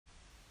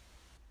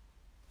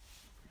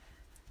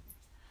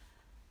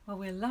Well,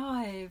 we're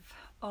live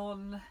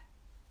on,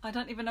 I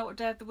don't even know what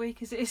day of the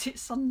week is it. Is it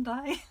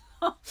Sunday?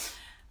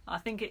 I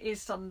think it is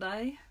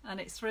Sunday and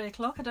it's 3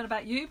 o'clock. I don't know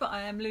about you, but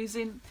I am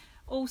losing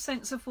all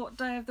sense of what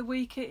day of the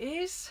week it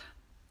is.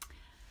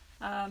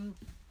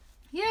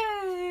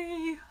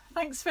 Yay!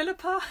 Thanks,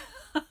 Philippa.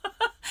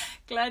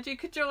 Glad you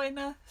could join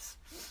us.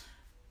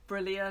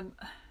 Brilliant.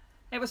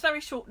 It was very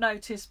short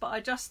notice, but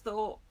I just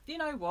thought, you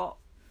know what?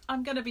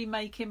 I'm going to be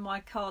making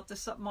my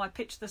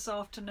pitch this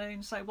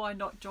afternoon, so why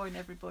not join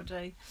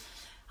everybody?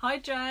 Hi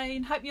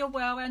Jane, hope you're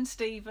well, and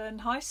Stephen.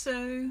 Hi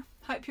Sue,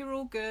 hope you're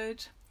all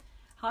good.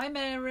 Hi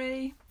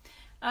Mary.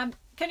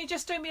 Can you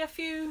just do me a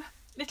few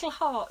little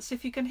hearts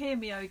if you can hear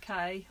me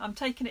okay? I'm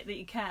taking it that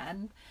you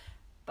can,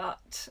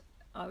 but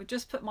I would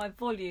just put my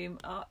volume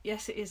up.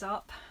 Yes, it is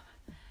up.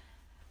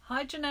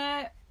 Hi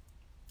Jeanette.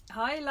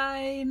 Hi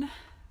Elaine.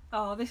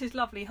 Oh, this is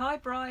lovely. Hi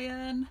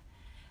Brian.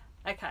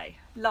 Okay,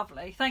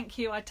 lovely. Thank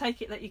you. I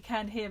take it that you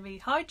can hear me.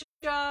 Hi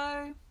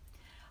Joe.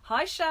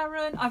 Hi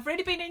Sharon. I've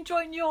really been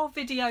enjoying your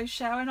videos,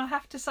 Sharon. I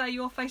have to say,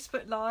 your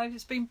Facebook Live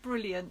has been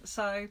brilliant.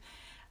 So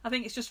I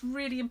think it's just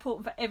really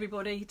important for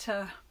everybody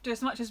to do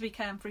as much as we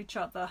can for each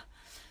other.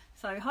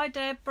 So hi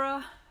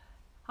Deborah.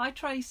 Hi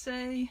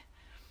Tracy.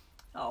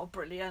 Oh,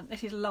 brilliant.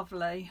 This is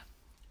lovely.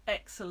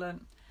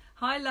 Excellent.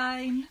 Hi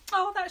Lane.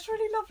 Oh, that's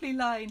really lovely,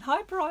 Lane.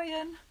 Hi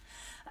Brian.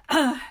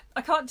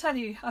 I can't tell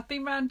you, I've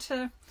been round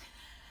to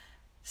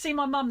see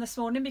my mum this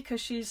morning because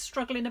she's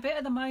struggling a bit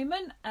at the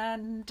moment.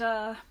 And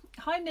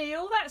hi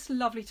Neil, that's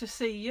lovely to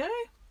see you.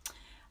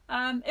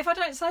 If I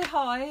don't say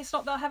hi, it's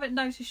not that I haven't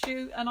noticed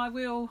you, and I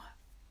will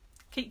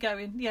keep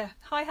going. Yeah,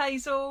 hi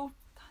Hazel.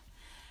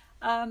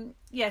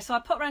 Yeah, so I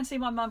popped around to see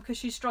my mum because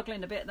she's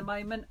struggling a bit at the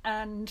moment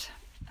and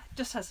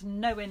just has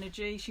no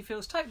energy. She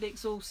feels totally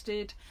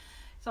exhausted.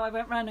 So I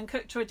went round and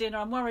cooked her a dinner.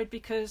 I'm worried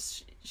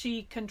because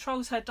she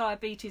controls her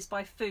diabetes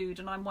by food,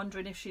 and I'm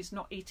wondering if she's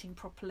not eating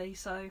properly.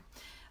 So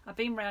I've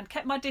been round,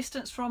 kept my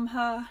distance from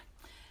her,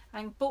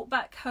 and brought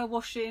back her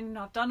washing.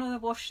 I've done all the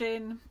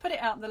washing, put it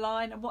out in the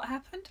line, and what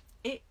happened?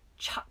 It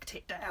chucked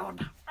it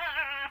down.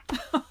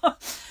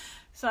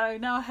 So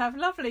now I have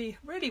lovely,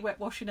 really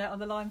wet washing out on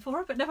the line for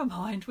her, but never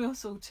mind, we'll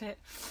sort it.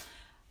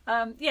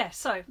 Yeah,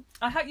 so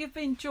I hope you've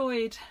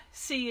enjoyed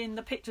seeing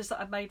the pictures that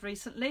I've made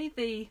recently.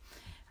 The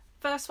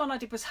first one I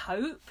did was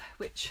Hope,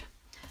 which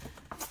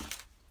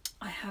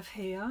I have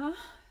here.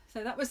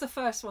 So that was the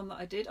first one that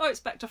I did. Oh, it's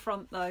back to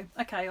front though.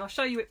 Okay, I'll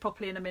show you it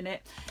properly in a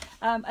minute.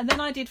 And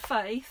then I did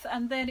Faith,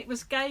 and then it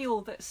was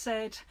Gail that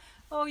said,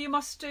 oh, you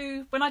must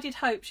do, when I did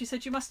Hope, she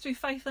said you must do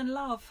Faith and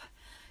Love.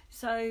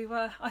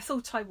 So I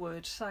thought I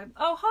would. So,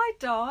 oh, hi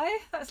Di,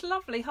 that's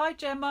lovely. Hi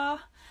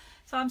Gemma.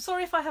 So I'm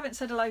sorry if I haven't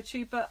said hello to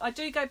you, but I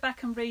do go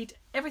back and read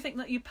everything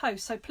that you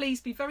post. So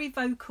please be very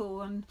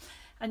vocal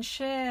and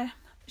share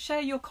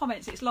your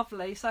comments. It's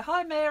lovely. So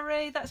hi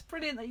Mary, that's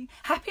brilliant.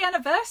 Happy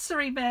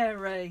anniversary,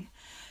 Mary.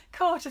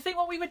 God, to think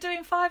what we were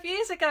doing 5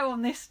 years ago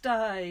on this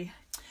day.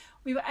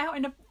 We were out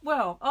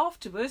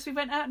afterwards we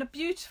went out in a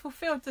beautiful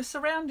field. The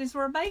surroundings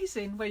were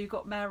amazing where you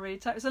got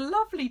married. So it was a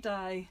lovely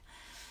day.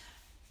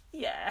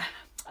 Yeah.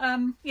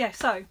 Yeah,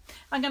 so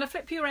I'm going to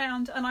flip you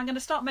around and I'm going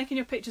to start making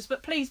your pictures,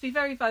 but please be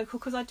very vocal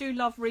because I do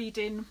love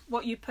reading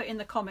what you put in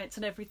the comments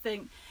and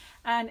everything.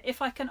 And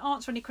if I can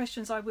answer any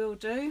questions, I will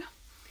do.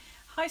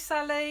 Hi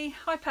Sally.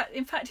 Hi Pat.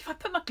 In fact, if I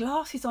put my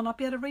glasses on, I'll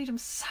be able to read them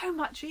so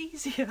much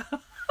easier.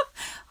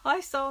 Hi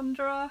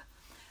Sandra.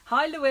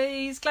 Hi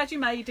Louise. Glad you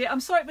made it. I'm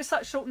sorry it was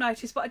such short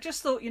notice, but I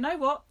just thought, you know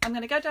what? I'm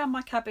going to go down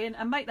my cabin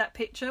and make that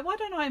picture. Why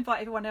don't I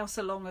invite everyone else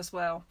along as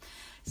well?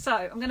 So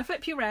I'm going to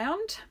flip you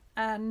around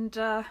and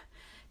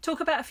talk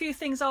about a few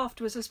things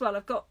afterwards as well.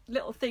 I've got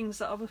little things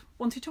that I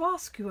wanted to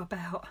ask you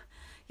about.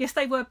 Yes,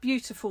 they were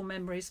beautiful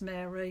memories,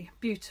 Mary.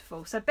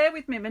 Beautiful. So bear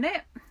with me a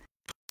minute.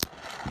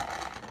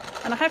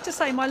 And I have to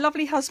say, my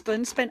lovely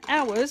husband spent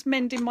hours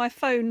mending my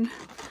phone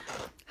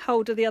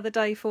holder the other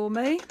day for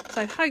me.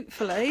 So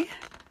hopefully,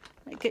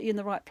 let me get you in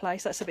the right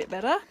place. That's a bit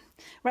better.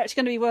 We're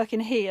actually going to be working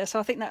here, so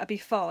I think that'll be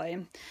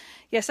fine.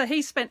 Yeah, so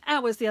he spent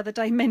hours the other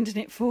day mending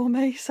it for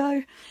me.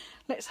 So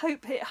let's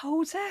hope it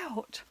holds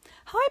out.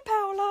 Hi,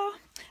 Paola.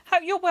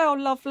 Hope you're well,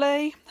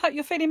 lovely. Hope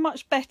you're feeling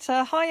much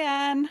better. Hi,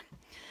 Anne.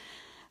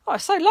 Oh,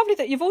 it's so lovely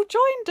that you've all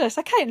joined us.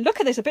 Okay, and look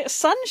at this, a bit of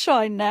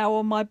sunshine now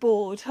on my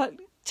board.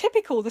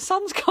 Typical, the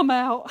sun's come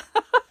out.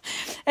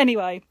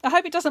 Anyway, I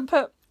hope it doesn't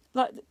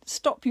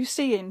stop you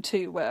seeing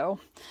too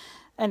well.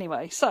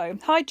 Anyway, so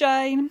hi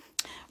Jane.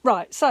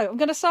 Right, so I'm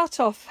going to start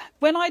off.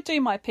 When I do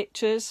my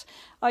pictures,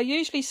 I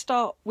usually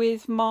start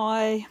with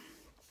my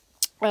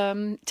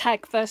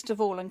tag first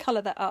of all and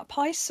colour that up.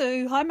 Hi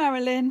Sue. Hi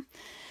Marilyn.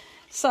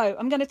 So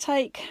I'm going to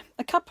take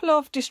a couple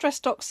of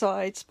distressed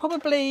oxides,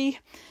 probably,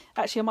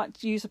 actually I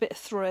might use a bit of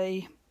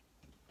 3.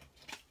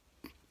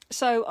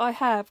 So I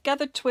have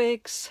Gathered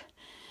Twigs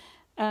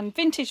and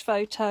Vintage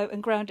Photo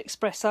and Ground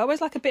Espresso. I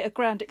always like a bit of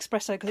Ground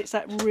Espresso because it's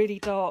that really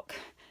dark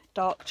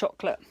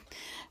chocolate.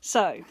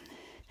 So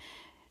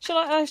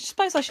I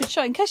suppose I should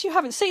show, in case you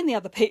haven't seen the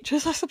other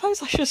pictures, I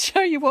suppose I should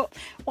show you what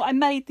I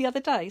made the other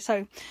day.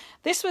 So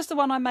this was the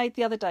one I made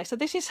the other day. So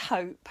this is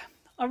Hope.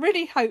 I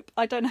really hope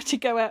I don't have to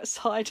go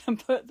outside and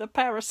put the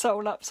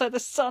parasol up so the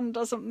sun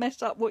doesn't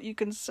mess up what you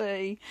can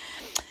see.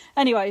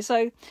 Anyway,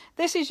 so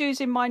this is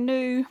using my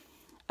new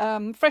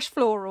Fresh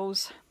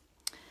Florals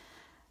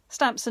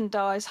stamps and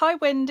dies. Hi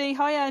Wendy,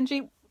 hi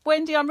Angie.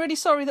 Wendy, I'm really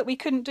sorry that we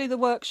couldn't do the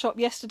workshop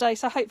yesterday,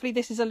 so hopefully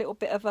this is a little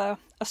bit of a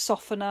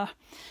softener.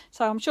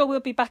 So I'm sure we'll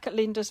be back at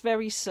Linda's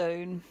very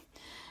soon.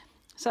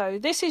 So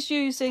this is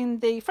using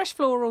the Fresh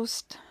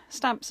Florals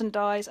stamps and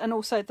dies and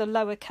also the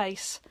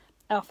lowercase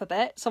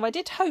alphabet. So I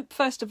did hope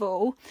first of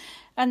all,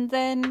 and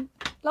then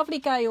lovely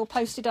Gail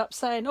posted up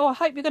saying, oh, I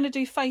hope you're going to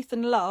do Faith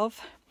and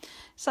Love.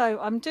 So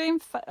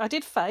I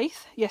did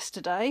Faith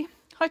yesterday.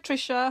 Hi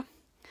Trisha.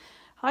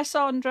 Hi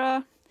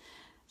Sandra.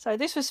 So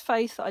this was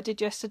Faith that I did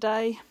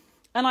yesterday,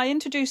 and I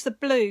introduced the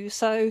blue.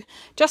 So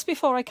just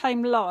before I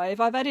came live,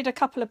 I've added a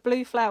couple of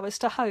blue flowers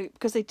to Hope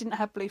because they didn't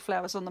have blue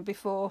flowers on them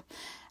before,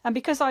 and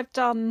because I've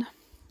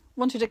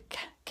wanted to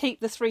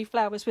keep the 3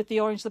 flowers with the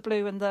orange, the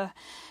blue and the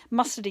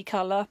mustardy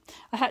colour,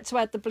 I had to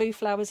add the blue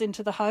flowers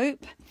into the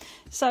Hope.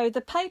 So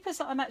the papers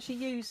that I'm actually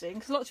using,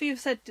 because lots of you have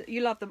said you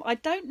love them, I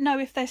don't know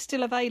if they're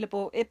still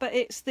available, but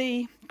it's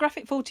the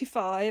Graphic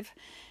 45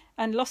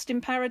 and Lost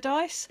in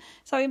Paradise.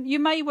 So you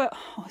may well,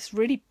 oh, it's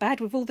really bad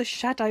with all the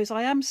shadows,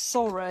 I am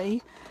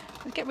sorry.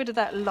 I'll get rid of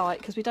that light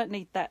because we don't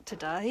need that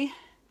today.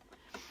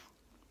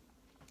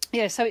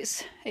 Yeah, so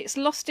it's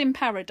Lost in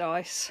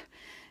Paradise,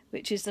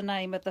 which is the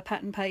name of the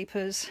pattern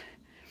papers,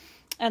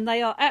 and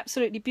they are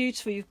absolutely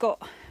beautiful. You've got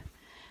a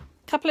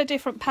couple of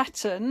different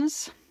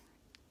patterns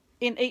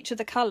in each of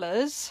the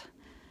colours,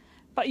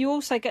 but you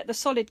also get the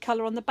solid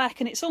colour on the back,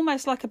 and it's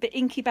almost like a bit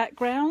inky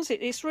backgrounds.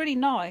 It's really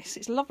nice,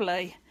 it's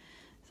lovely.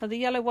 So the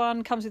yellow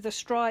one comes with a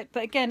stripe,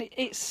 but again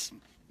it's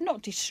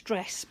not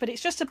distressed, but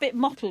it's just a bit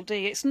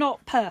mottledy. It's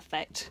not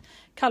perfect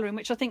colouring,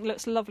 which I think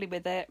looks lovely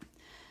with it.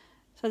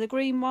 So the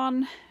green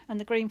one and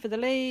the green for the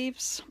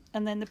leaves,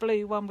 and then the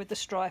blue one with the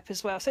stripe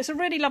as well. So it's a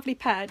really lovely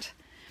pad.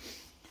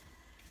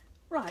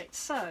 Right,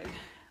 so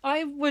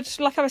I would,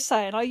 like I was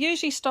saying, I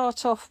usually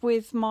start off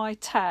with my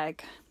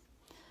tag.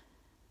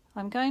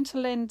 I'm going to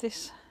lend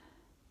this.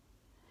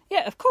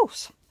 Yeah, of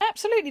course,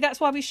 absolutely. That's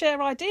why we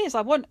share ideas.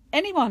 I want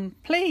anyone,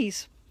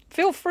 please,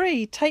 feel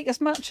free, take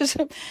as much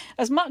or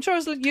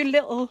as you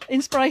little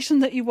inspiration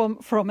that you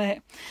want from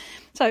it.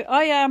 So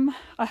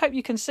I hope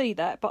you can see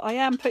that, but I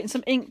am putting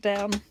some ink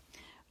down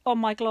on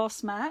my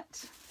glass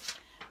mat.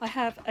 I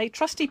have a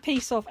trusty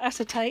piece of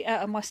acetate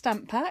out of my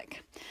stamp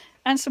pack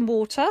and some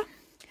water,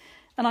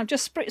 and I'm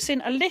just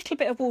spritzing a little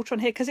bit of water on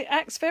here because it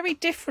acts very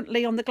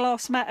differently on the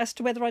glass mat as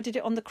to whether I did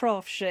it on the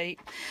craft sheet.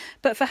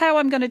 But for how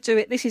I'm going to do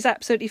it, this is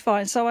absolutely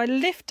fine. So I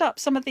lift up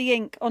some of the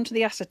ink onto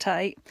the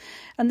acetate,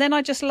 and then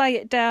I just lay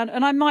it down,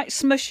 and I might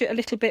smush it a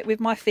little bit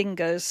with my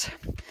fingers,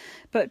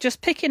 but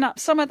just picking up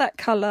some of that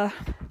colour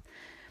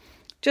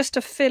just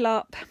to fill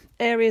up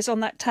areas on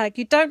that tag.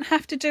 You don't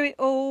have to do it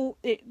all.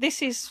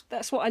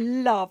 That's what I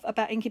love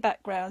about inky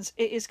backgrounds.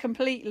 It is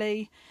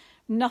completely,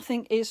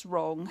 nothing is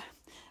wrong.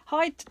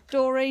 Hi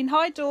Doreen,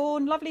 hi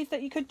Dawn, lovely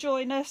that you could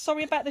join us.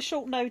 Sorry about the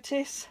short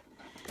notice.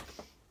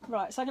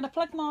 Right, so I'm going to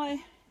plug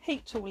my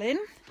heat tool in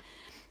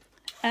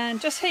and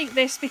just heat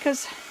this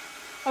because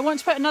I want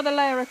to put another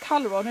layer of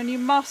colour on, and you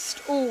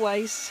must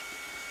always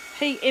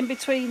heat in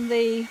between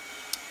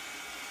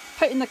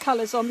putting the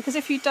colours on, because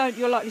if you don't,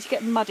 you're likely to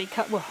get muddy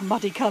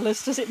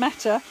colours, does it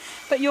matter?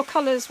 But your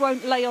colours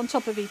won't lay on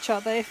top of each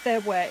other if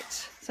they're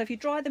wet. So if you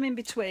dry them in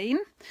between,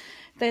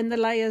 then the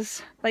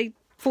layers, they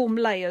form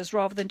layers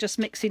rather than just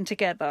mixing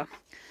together.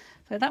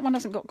 So that one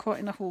hasn't got quite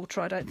enough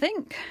water, I don't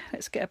think.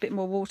 Let's get a bit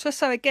more water.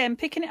 So again,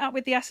 picking it up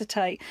with the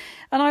acetate.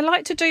 And I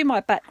like to do my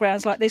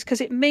backgrounds like this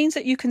because it means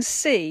that you can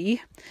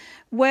see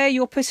where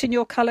you're putting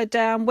your colour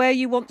down, where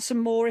you want some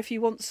more, if you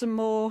want some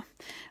more,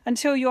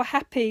 until you're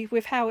happy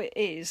with how it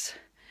is.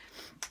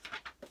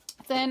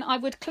 Then I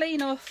would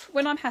clean off,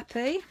 when I'm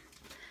happy,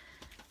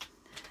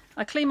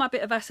 I clean my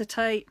bit of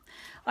acetate.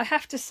 I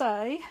have to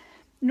say,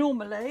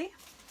 normally,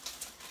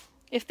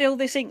 if all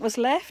this ink was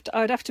left,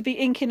 I would have to be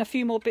inking a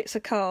few more bits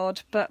of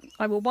card, but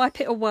I will wipe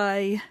it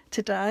away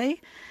today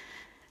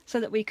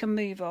so that we can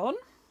move on.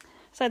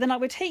 So then I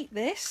would heat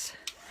this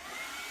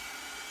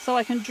so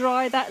I can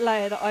dry that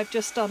layer that I've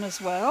just done as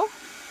well.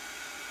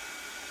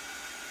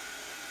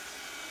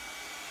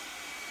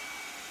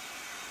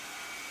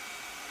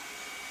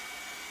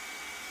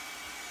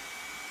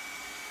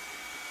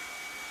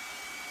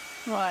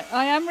 Right,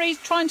 I am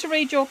trying to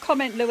read your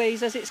comment,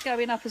 Louise, as it's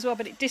going up as well,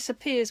 but it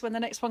disappears when the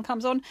next one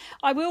comes on.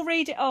 I will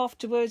read it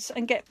afterwards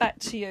and get back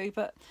to you,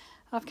 but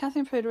I've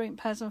Catherine Pooler ink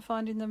pads and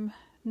finding them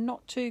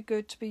not too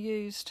good to be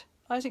used.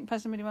 Isaac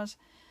pads and mini ones.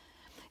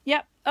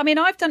 Yep, I mean,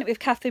 I've done it with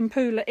Catherine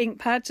Pooler ink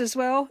pads as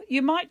well.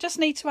 You might just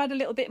need to add a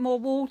little bit more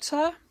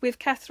water with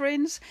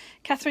Catherine's.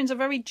 Catherine's are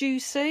very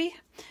juicy,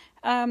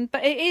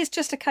 but it is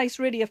just a case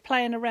really of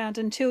playing around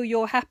until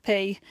you're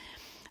happy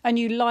and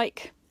you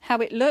like how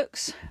it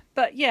looks.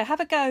 But yeah, have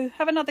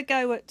another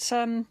go at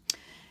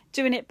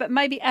doing it, but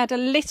maybe add a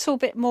little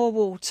bit more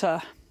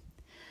water.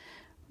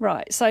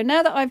 Right, so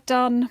now that I've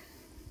done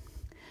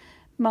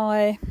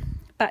my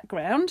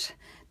background,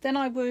 then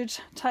I would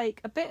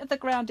take a bit of the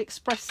ground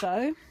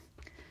espresso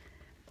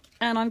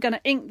and I'm going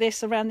to ink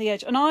this around the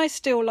edge. And I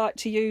still like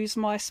to use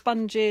my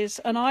sponges,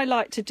 and I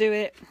like to do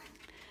it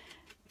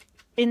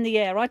in the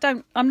air.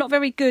 I'm not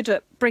very good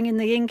at bringing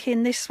the ink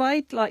in this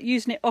way, like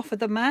using it off of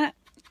the mat.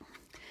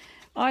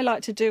 I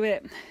like to do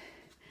it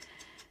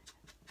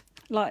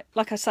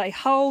like I say,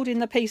 holding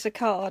the piece of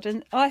card,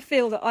 and I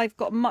feel that I've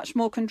got much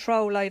more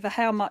control over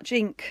how much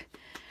ink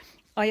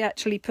I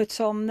actually put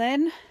on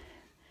then.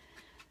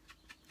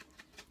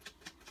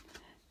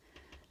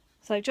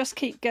 So just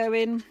keep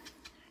going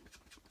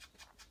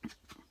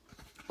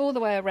all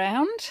the way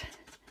around,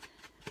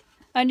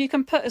 and you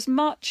can put as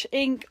much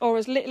ink or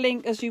as little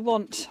ink as you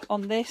want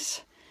on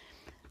this.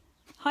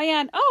 Hi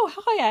Anne. Oh,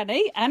 hi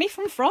Annie. Annie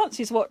from France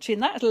is watching.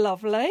 That's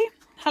lovely.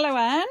 Hello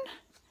Anne.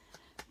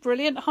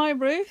 Brilliant. Hi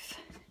Ruth.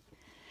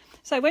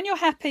 So when you're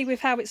happy with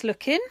how it's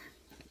looking,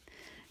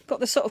 got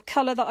the sort of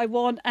colour that I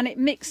want, and it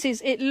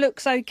mixes, it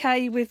looks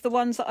okay with the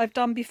ones that I've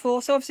done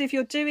before. So obviously if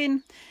you're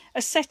doing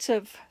a set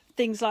of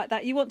things like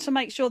that, you want to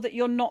make sure that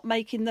you're not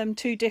making them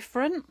too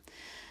different.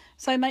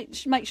 So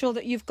make sure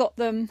that you've got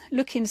them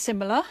looking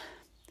similar.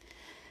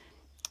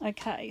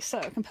 Okay, so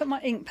I can put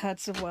my ink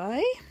pads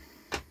away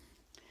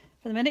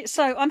for the minute.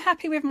 So I'm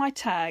happy with my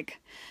tag.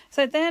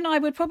 So then I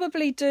would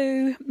probably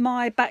do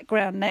my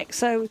background next.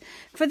 So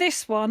for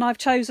this one, I've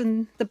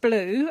chosen the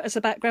blue as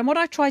a background. What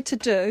I try to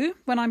do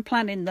when I'm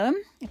planning them,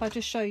 if I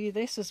just show you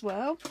this as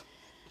well,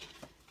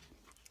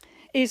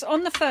 is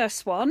on the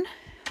first one,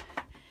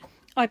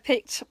 I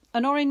picked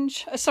an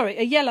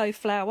a yellow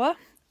flower,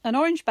 an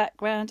orange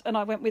background, and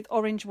I went with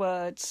orange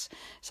words.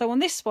 So on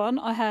this one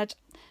I had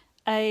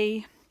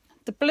the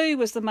blue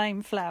was the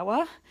main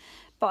flower,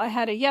 but I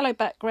had a yellow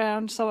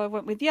background, so I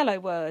went with yellow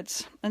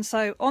words. And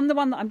so on the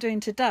one that I'm doing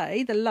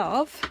today, the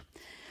love,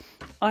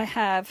 I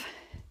have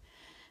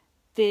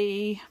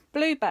the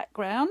blue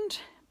background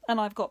and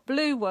I've got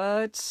blue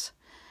words,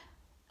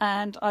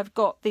 and I've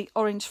got the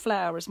orange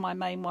flower as my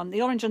main one.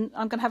 The orange, and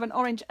I'm going to have an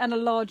orange and a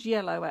large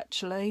yellow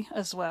actually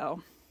as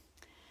well.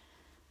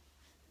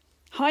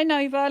 Hi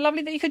Nova,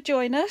 lovely that you could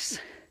join us.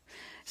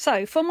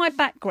 So for my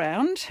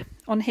background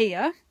on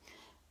here,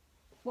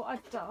 what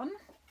I've done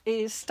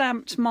is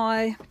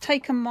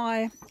taken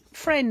my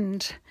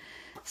friend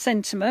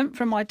sentiment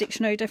from my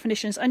dictionary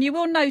definitions, and you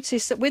will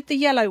notice that with the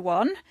yellow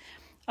one,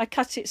 I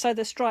cut it so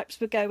the stripes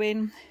would go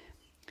in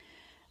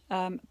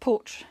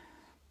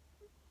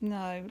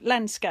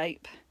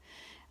landscape,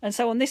 and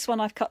so on this one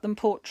I've cut them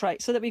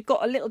portrait, so that we've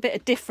got a little bit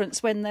of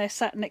difference when they're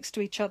sat next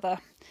to each other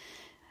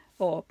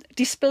or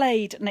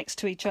displayed next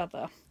to each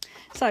other.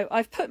 So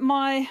I've put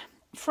my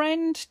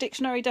friend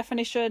dictionary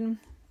definition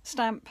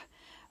stamp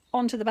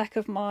onto the back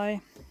of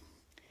my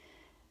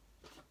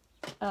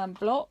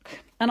block,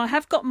 and I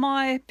have got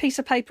my piece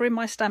of paper in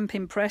my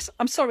stamping press.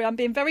 I'm sorry, I'm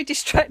being very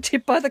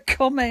distracted by the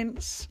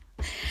comments.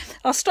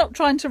 I'll stop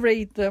trying to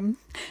read them.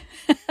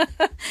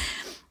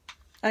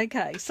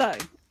 Okay, so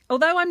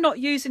although I'm not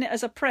using it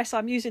as a press,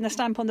 I'm using the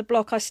stamp on the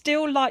block, I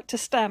still like to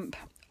stamp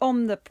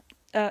on the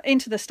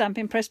into the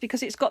stamping press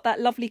because it's got that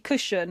lovely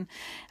cushion,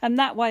 and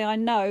that way I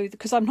know,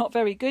 because I'm not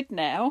very good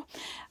now,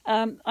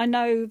 I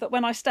know that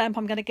when I stamp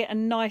I'm going to get a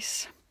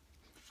nice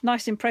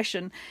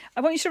impression.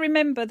 I want you to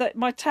remember that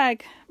my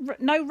tag,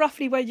 know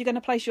roughly where you're going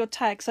to place your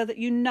tag so that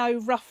you know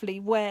roughly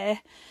where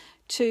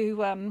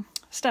to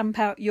stamp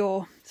out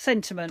your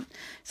sentiment.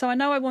 So I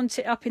know I want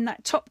it up in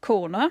that top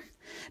corner,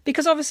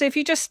 because obviously if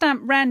you just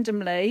stamp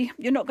randomly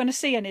you're not going to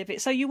see any of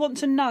it, so you want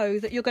to know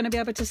that you're going to be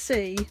able to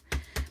see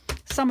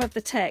some of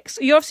the text.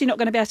 You're obviously not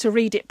going to be able to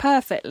read it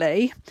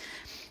perfectly,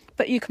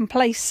 but you can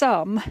place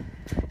some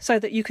so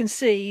that you can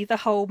see the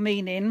whole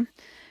meaning,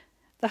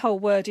 the whole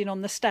wording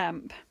on the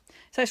stamp.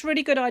 So it's a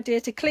really good idea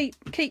to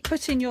keep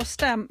putting your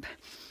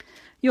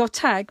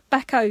tag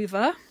back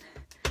over.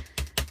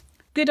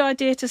 Good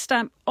idea to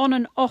stamp on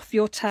and off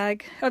your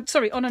tag,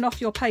 on and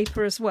off your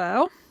paper as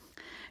well.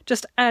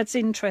 Just adds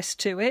interest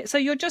to it. So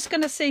you're just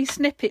going to see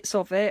snippets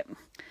of it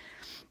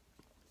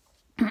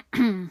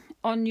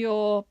on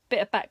your bit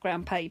of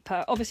background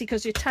paper, obviously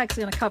because your tag's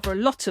going to cover a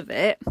lot of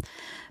it,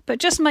 but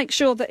just make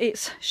sure that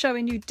it's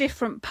showing you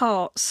different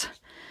parts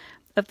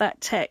of that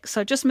text.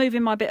 So just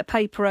moving my bit of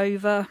paper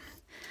over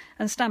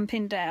and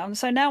stamping down.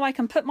 So now I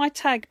can put my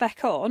tag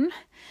back on,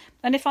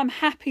 and if I'm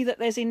happy that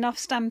there's enough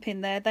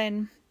stamping there,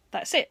 then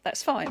that's it,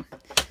 that's fine.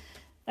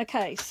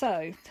 Okay,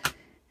 so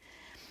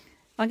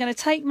I'm going to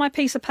take my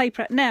piece of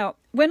paper out. Now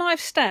when I've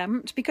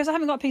stamped, because I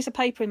haven't got a piece of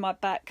paper in my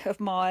back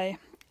of my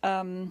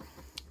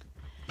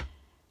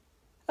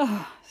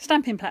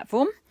stamping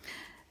platform,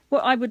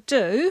 what I would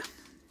do,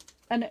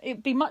 and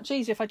it'd be much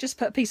easier if I just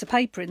put a piece of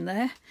paper in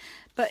there,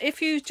 but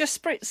if you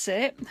just spritz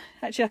it,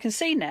 actually I can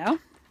see now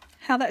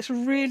how that's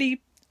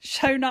really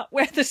shown up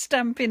where the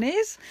stamping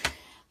is.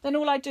 Then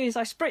all I do is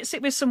I spritz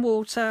it with some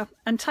water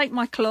and take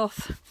my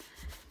cloth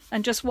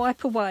and just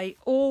wipe away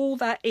all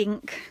that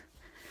ink.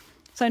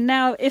 So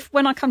now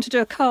when I come to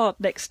do a card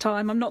next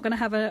time, I'm not going to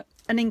have an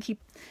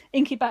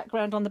inky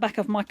background on the back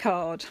of my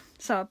card.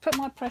 So I put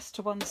my press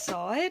to one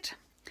side.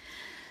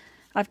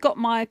 I've got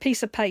my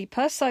piece of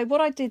paper. So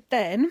what I did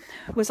then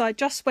was I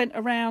just went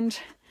around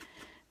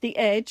the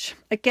edge.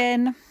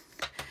 Again,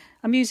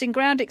 I'm using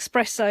ground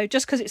espresso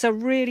just because it's a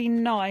really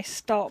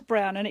nice dark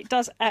brown, and it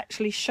does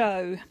actually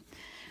show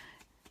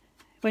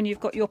when you've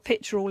got your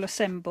picture all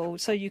assembled,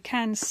 so you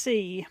can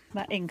see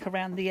that ink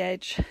around the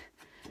edge.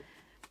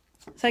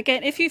 So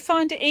again, if you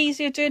find it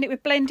easier doing it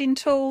with blending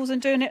tools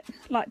and doing it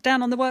like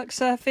down on the work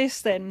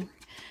surface, then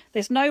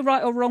there's no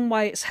right or wrong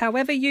way. It's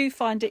however you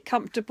find it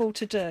comfortable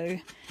to do.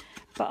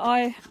 But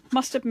I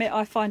must admit,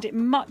 I find it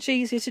much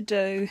easier to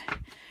do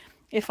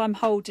if I'm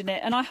holding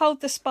it. And I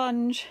hold the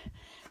sponge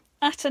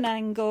at an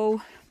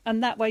angle,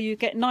 and that way you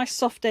get nice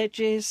soft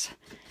edges.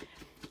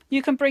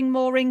 You can bring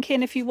more ink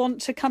in if you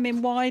want to come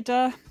in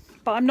wider,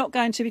 but I'm not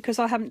going to because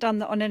I haven't done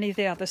that on any of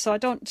the others. So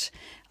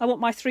I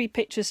want my 3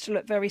 pictures to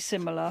look very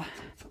similar.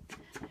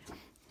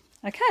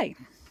 Okay,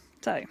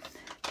 so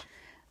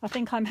I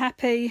think I'm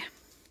happy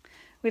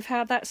with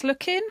how that's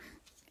looking,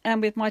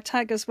 and with my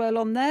tag as well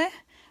on there.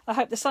 I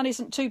hope the sun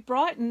isn't too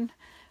bright and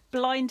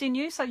blinding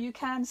you so you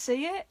can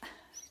see it.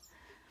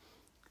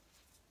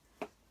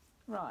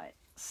 Right,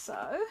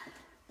 so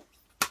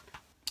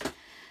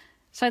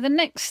the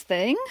next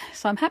thing,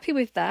 so I'm happy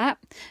with that.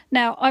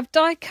 Now I've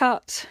die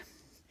cut.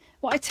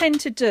 What I tend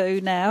to do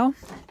now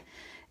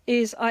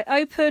is I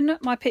open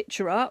my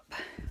picture up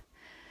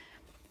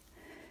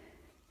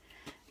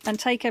and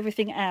take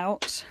everything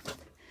out.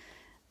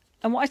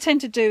 And what I tend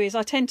to do is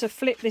I tend to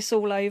flip this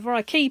all over.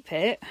 I keep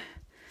it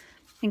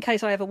in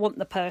case I ever want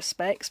the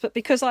Perspex, but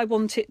because I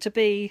want it to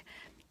be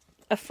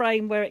a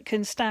frame where it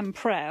can stand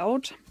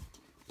proud,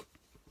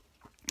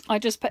 I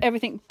just put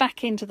everything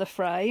back into the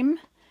frame.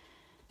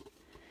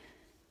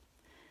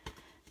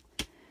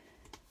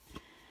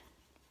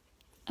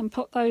 And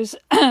put those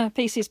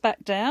pieces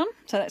back down,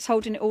 so that's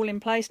holding it all in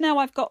place. Now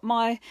I've got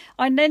I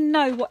then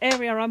know what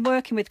area I'm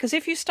working with, because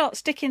if you start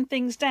sticking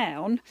things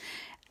down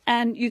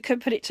and you can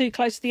put it too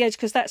close to the edge,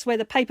 because that's where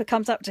the paper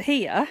comes up to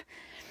here,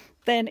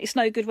 then it's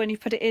no good when you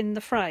put it in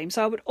the frame.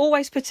 So I would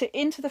always put it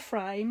into the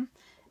frame,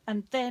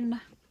 and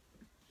then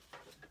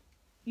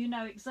you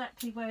know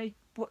exactly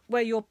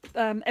where your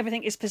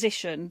everything is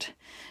positioned.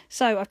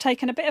 So I've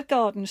taken a bit of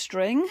garden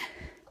string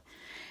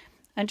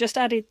and just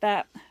added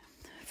that,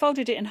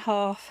 folded it in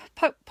half,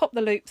 pop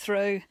the loop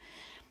through,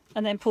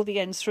 and then pull the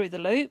ends through the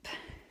loop,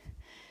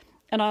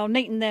 and I'll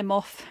neaten them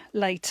off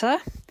later.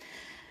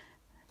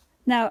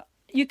 Now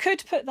you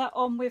could put that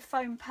on with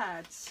foam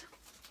pads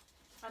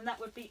and that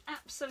would be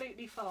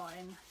absolutely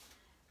fine.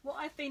 What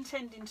I've been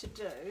tending to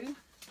do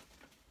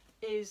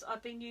is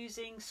I've been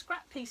using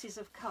scrap pieces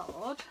of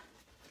card,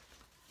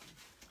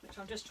 which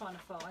I'm just trying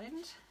to find.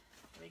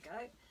 There we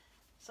go.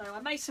 So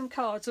I made some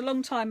cards a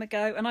long time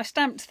ago and I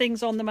stamped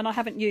things on them and I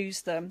haven't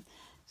used them.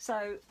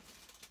 So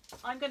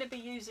I'm going to be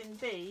using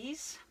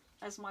these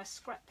as my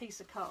scrap piece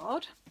of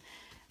card,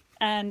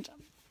 and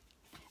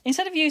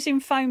instead of using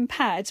foam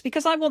pads,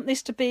 because I want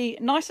this to be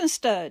nice and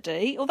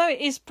sturdy, although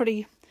it's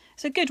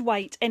a good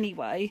weight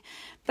anyway,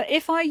 but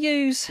if I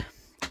use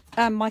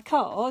my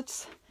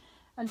cards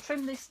and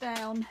trim this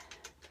down,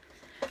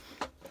 I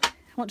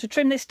want to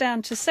trim this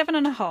down to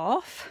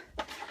 7.5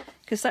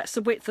 because that's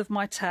the width of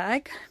my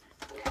tag,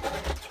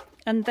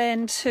 and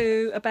then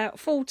to about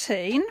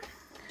 14.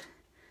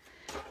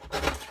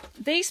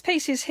 These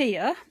pieces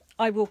here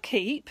I will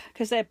keep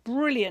because they're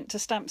brilliant to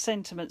stamp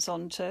sentiments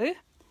onto.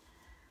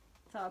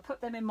 So I'll put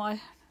them in my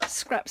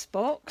scraps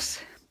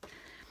box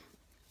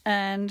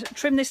and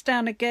trim this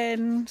down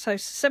again, so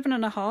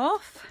 7.5,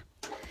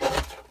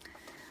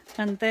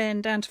 and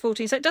then down to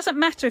 14. So it doesn't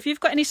matter if you've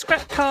got any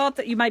scrap card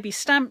that you maybe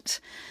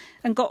stamped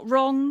and got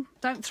wrong,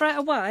 don't throw it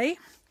away,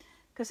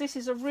 because this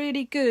is a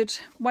really good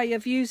way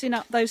of using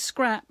up those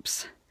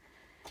scraps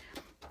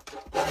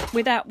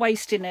without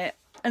wasting it.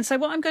 And so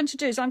what I'm going to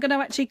do is I'm going to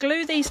actually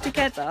glue these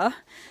together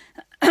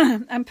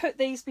and put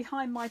these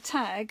behind my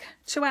tag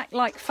to act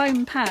like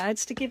foam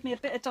pads to give me a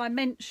bit of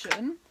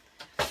dimension,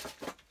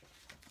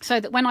 so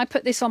that when I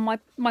put this on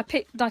my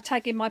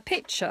tag in my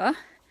picture,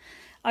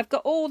 I've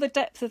got all the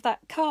depth of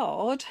that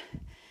card,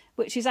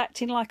 which is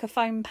acting like a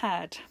foam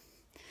pad.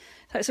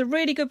 So it's a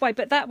really good way,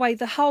 but that way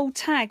the whole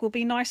tag will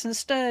be nice and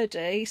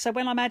sturdy, so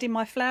when I'm adding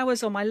my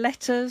flowers or my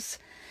letters,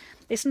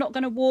 it's not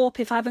going to warp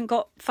if I haven't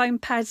got foam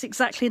pads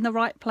exactly in the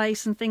right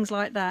place and things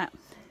like that.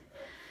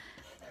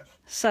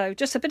 So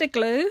just a bit of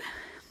glue.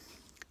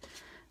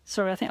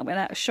 Sorry, I think I went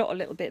out of shot a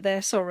little bit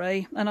there,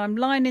 sorry. And I'm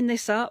lining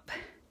this up.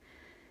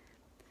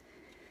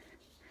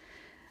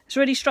 It's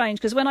really strange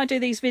because when I do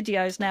these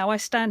videos now, I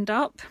stand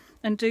up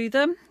and do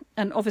them.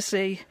 And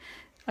obviously,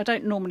 I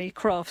don't normally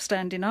craft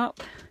standing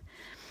up.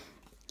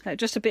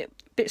 Just a bit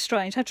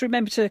strange. I had to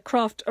remember to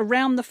craft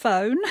around the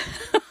phone.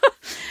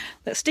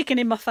 That's sticking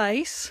in my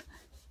face.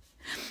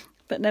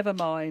 But never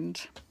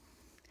mind.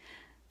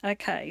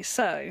 Okay,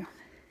 so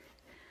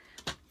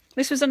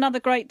this was another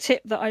great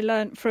tip that I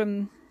learnt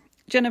from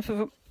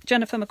Jennifer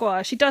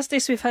Maguire. She does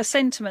this with her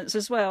sentiments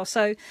as well.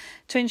 So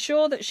to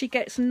ensure that she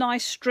gets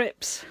nice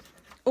strips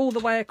all the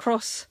way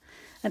across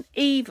and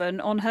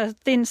even on her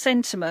thin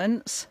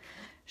sentiments,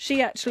 she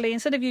actually,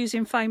 instead of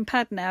using foam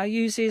pad now,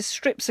 uses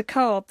strips of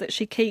card that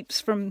she keeps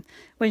from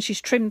when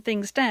she's trimmed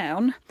things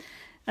down,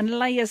 and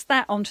layers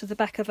that onto the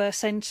back of her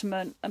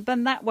sentiment, and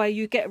then that way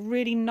you get a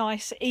really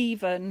nice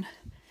even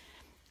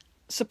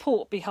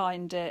support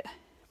behind it.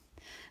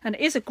 And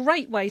it is a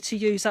great way to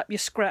use up your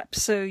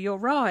scraps, so you're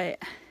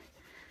right.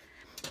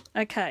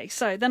 Okay,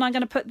 so then I'm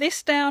going to put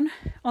this down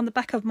on the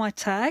back of my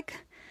tag.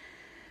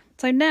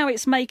 So now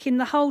it's making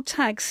the whole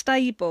tag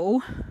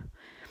stable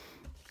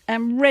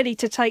and ready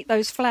to take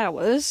those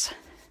flowers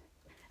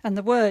and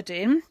the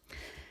wording.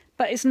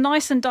 But it's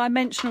nice and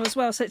dimensional as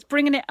well, so it's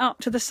bringing it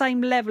up to the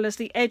same level as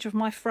the edge of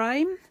my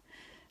frame.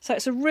 So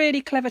it's a really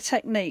clever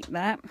technique,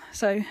 that.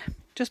 So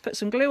just put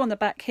some glue on the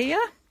back here,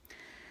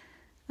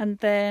 and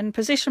then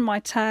position my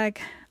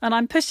tag, and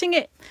I'm pushing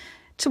it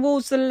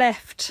towards the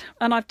left,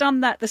 and I've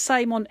done that the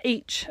same on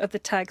each of the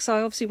tags, so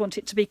I obviously want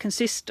it to be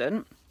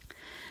consistent.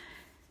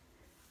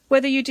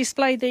 Whether you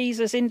display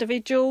these as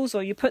individuals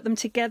or you put them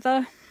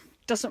together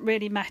doesn't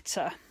really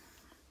matter.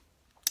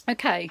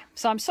 Okay,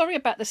 so I'm sorry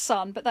about the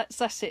sun, but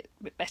that's it,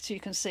 a bit better,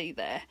 you can see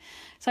there.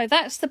 So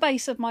that's the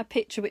base of my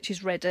picture, which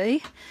is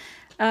ready.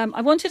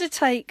 I wanted to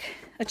take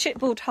a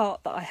chipboard heart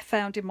that I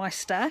found in my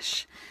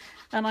stash,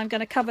 and I'm going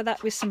to cover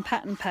that with some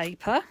pattern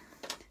paper.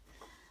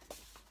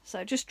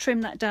 So just trim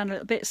that down a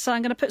little bit. So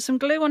I'm going to put some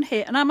glue on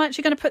here, and I'm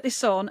actually going to put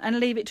this on and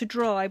leave it to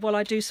dry while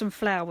I do some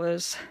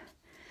flowers.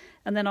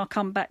 And then I'll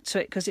come back to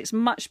it because it's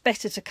much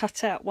better to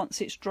cut out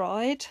once it's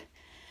dried.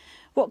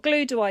 What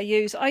glue do I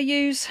use? I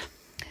use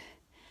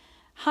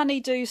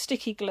Honeydew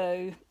sticky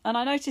glue, and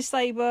I noticed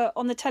they were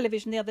on the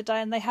television the other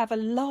day, and they have a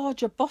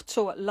larger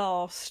bottle at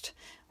last,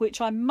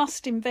 which I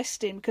must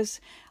invest in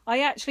because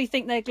I actually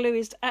think their glue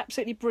is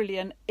absolutely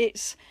brilliant. I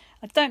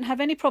don't have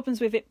any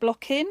problems with it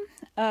blocking.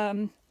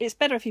 It's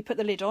better if you put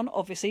the lid on,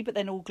 obviously, but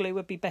then all glue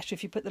would be better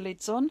if you put the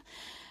lids on.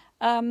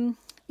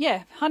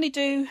 Yeah,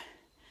 Honeydew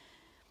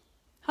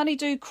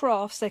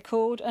Crafts they're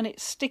called, and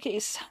it's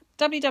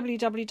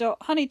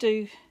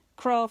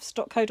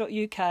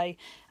www.honeydewcrafts.co.uk,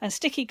 and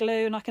sticky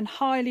glue, and I can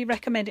highly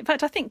recommend it. In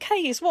fact, I think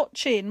Kay is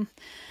watching,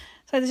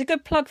 so there's a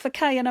good plug for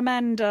Kay and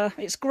Amanda.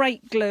 It's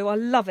great glue, I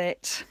love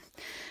it.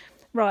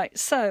 Right,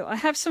 so I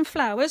have some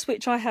flowers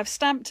which I have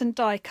stamped and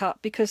die cut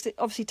because it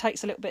obviously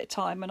takes a little bit of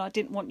time, and I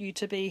didn't want you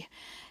to be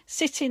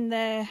sitting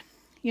there,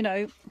 you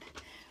know,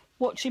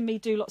 watching me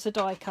do lots of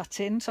die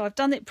cutting. So I've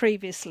done it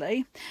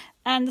previously,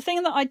 and the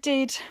thing that I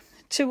did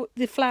to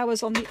the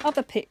flowers on the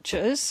other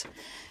pictures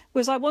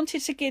was I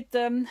wanted to give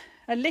them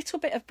a little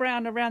bit of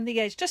brown around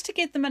the edge, just to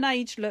give them an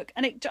age look,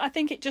 and I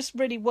think it just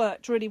really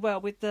worked really well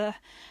with the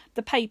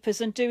papers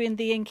and doing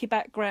the inky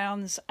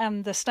backgrounds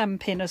and the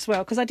stamping as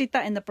well, because I did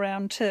that in the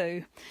brown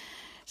too.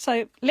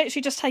 So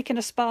literally just taking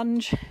a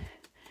sponge,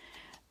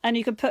 and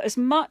you can put as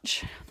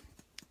much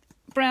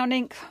brown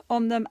ink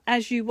on them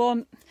as you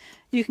want.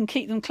 You can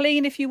keep them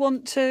clean if you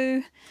want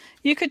to.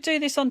 You could do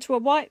this onto a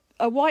white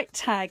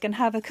tag and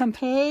have a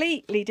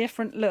completely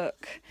different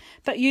look,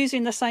 but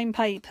using the same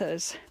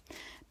papers.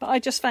 But I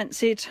just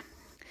fancied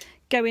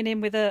going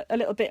in with a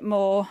little bit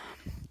more,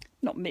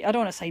 I don't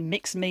want to say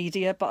mixed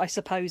media, but I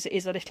suppose it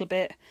is a little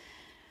bit.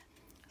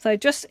 So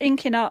just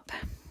inking up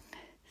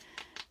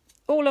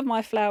all of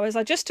my flowers.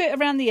 I just do it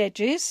around the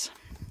edges,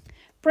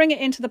 bring it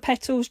into the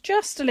petals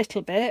just a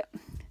little bit.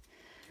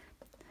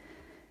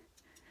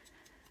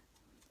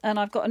 And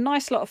I've got a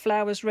nice lot of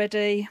flowers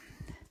ready,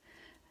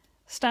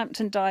 stamped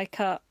and die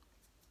cut.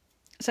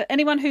 So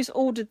anyone who's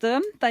ordered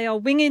them, they are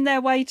winging their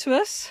way to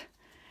us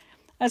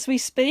as we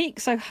speak.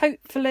 So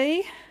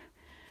hopefully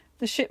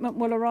the shipment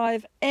will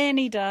arrive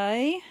any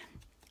day,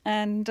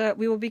 and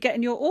we will be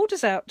getting your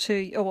orders out to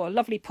you. Oh,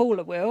 lovely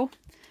Paula will.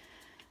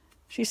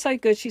 She's so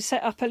good. She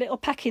set up a little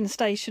packing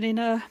station in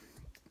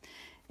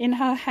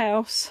her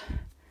house,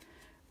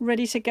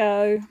 ready to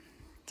go,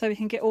 so we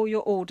can get all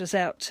your orders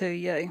out to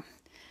you.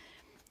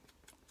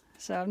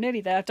 So I'm nearly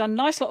there. I've done a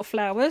nice lot of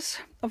flowers.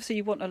 Obviously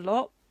you want a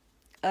lot.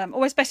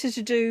 Always better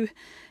to do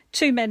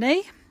too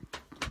many,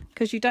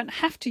 because you don't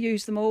have to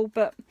use them all,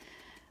 but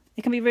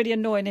it can be really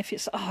annoying if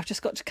it's, oh, I've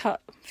just got to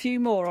cut a few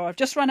more, or I've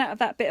just run out of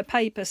that bit of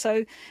paper.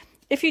 So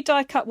if you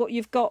die cut what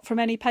you've got from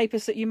any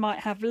papers that you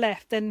might have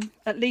left, then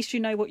at least you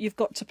know what you've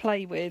got to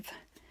play with.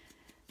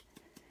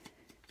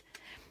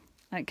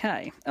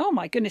 Okay. Oh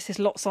my goodness, there's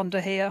lots under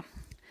here.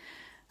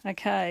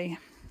 Okay.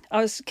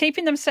 I was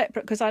keeping them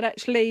separate because I'd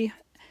actually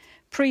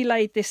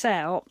pre-laid this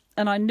out,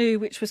 and I knew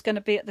which was going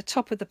to be at the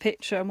top of the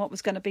picture and what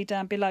was going to be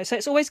down below. So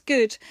it's always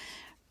good.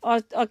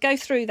 I'll go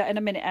through that in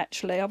a minute,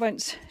 actually. I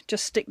won't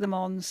just stick them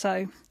on.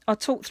 So I'll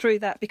talk through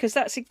that because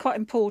that's quite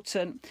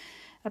important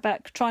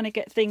about trying to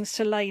get things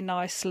to lay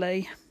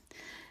nicely,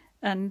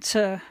 and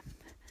to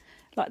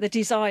like the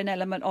design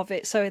element of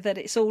it, so that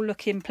it's all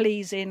looking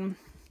pleasing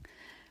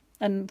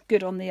and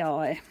good on the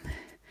eye.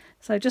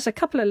 So just a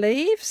couple of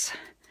leaves.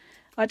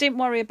 I didn't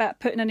worry about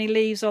putting any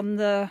leaves on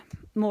the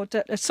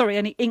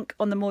any ink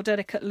on the more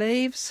delicate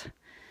leaves.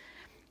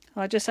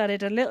 I just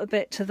added a little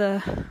bit to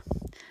the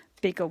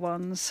bigger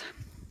ones.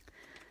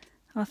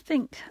 I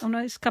think, oh no,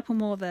 there's a couple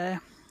more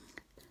there.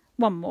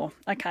 One more.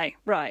 Okay,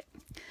 right.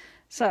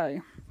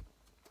 So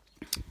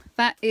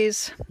that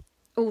is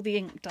all the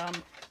ink done.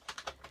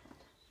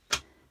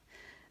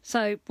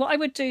 So what I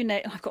would do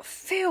next, I've got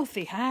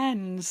filthy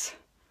hands.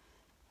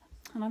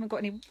 And I haven't got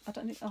any,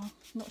 I'm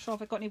not sure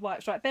if I've got any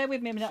wipes. Right, bear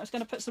with me a minute. I was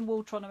going to put some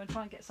water on them and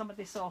try and get some of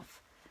this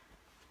off.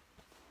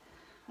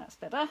 That's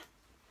better.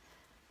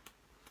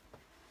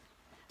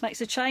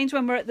 Makes a change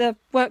when we're at the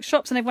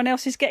workshops and everyone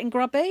else is getting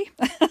grubby.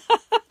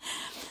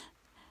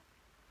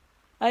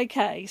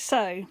 Okay,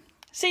 so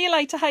see you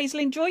later,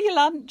 Hazel. Enjoy your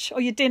lunch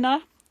or your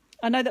dinner.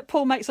 I know that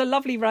Paul makes a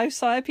lovely roast,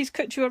 so I hope he's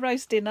cooked you a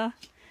roast dinner.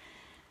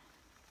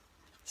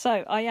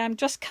 So I am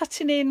just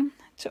cutting in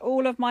to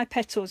all of my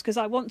petals because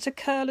I want to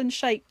curl and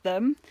shape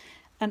them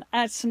and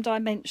add some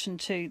dimension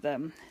to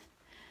them.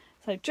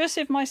 So just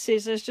with my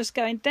scissors, just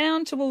going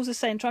down towards the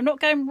centre. I'm not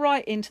going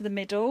right into the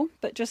middle,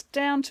 but just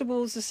down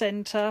towards the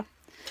centre.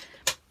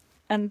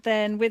 And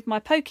then with my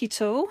pokey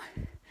tool,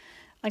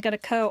 I'm going to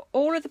curl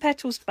all of the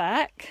petals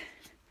back.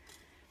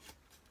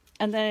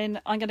 And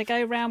then I'm going to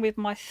go around with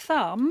my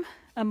thumb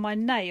and my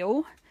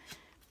nail,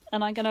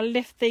 and I'm going to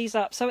lift these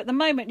up. So at the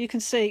moment you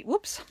can see,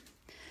 whoops,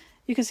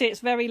 you can see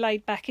it's very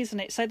laid back, isn't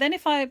it? So then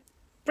if I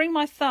bring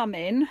my thumb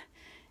in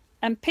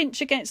and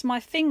pinch against my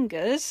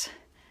fingers,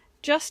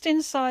 just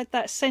inside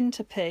that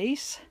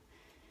centerpiece,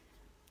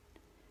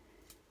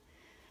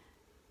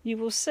 you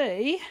will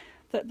see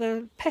that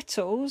the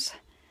petals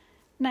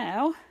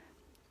now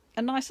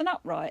are nice and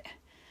upright.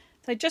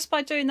 So just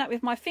by doing that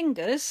with my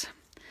fingers,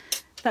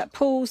 that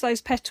pulls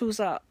those petals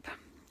up.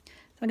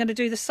 I'm going to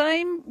do the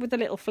same with the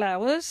little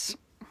flowers.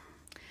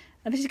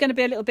 And this is going to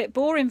be a little bit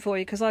boring for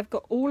you because I've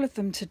got all of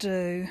them to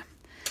do.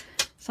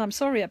 So I'm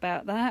sorry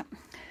about that.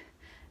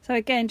 So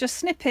again, just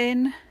snip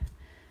in,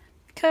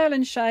 curl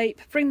and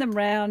shape, bring them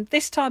round.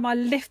 This time I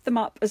lift them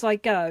up as I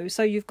go,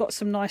 so you've got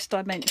some nice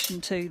dimension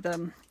to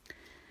them.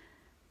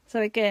 So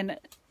again,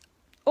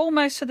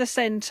 almost to the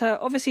centre,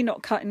 obviously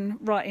not cutting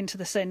right into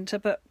the centre,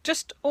 but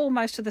just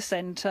almost to the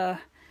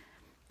centre.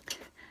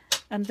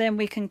 And then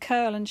we can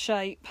curl and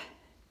shape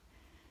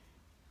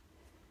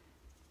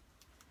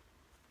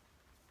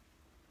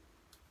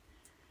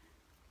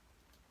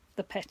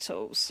the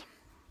petals.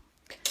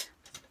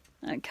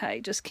 Okay,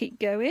 just keep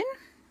going.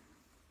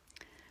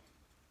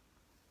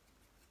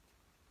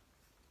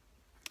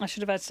 I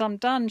should have had some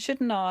done,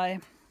 shouldn't I?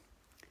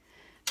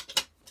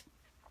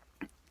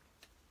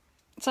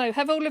 So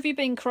have all of you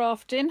been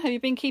crafting? Have you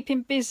been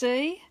keeping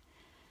busy?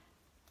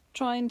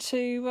 Trying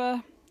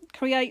to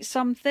create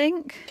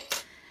something?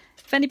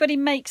 If anybody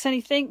makes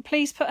anything,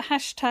 please put a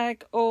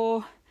hashtag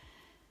or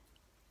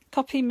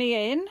copy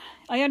me in.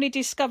 I only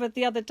discovered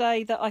the other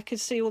day that I could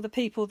see all the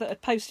people that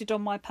had posted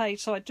on my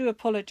page, so I do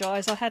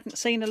apologise. I hadn't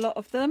seen a lot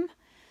of them.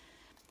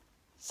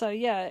 So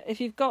yeah,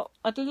 if you've got,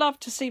 I'd love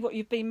to see what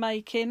you've been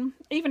making.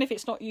 Even if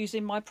it's not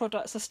using my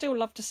products, I still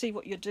love to see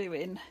what you're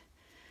doing.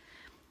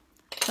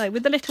 So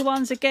with the little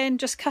ones again,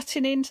 just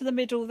cutting into the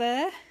middle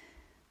there.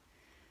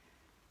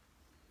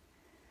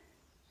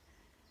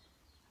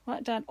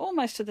 Right down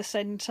almost to the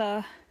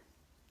centre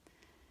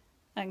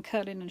and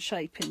curling and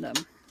shaping them.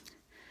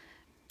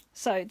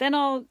 So then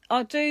I'll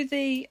do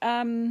the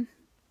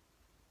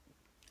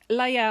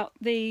lay out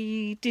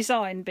the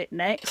design bit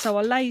next. So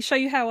I'll show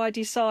you how I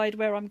decide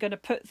where I'm going to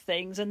put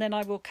things, and then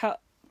I will cut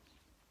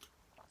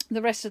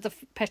the rest of the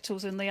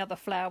petals and the other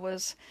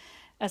flowers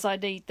as I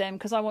need them,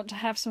 because I want to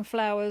have some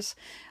flowers.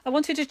 I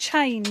wanted to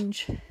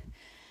change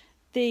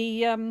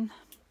the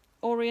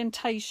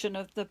orientation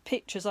of the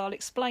pictures. I'll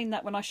explain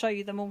that when I show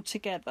you them all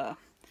together.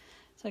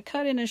 So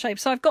curling and shape.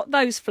 So I've got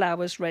those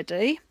flowers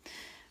ready.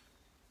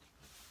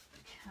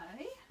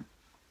 Okay.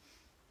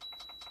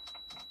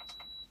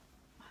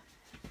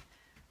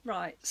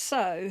 Right,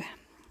 so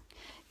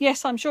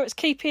yes, I'm sure it's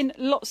keeping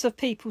lots of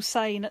people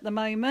sane at the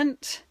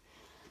moment.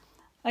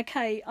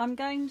 Okay, I'm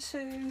going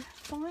to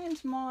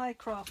find my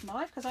craft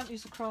knife because I haven't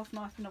used a craft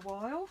knife in a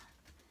while.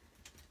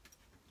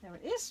 There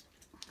it is.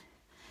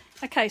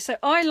 Okay, so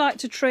I like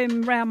to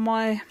trim round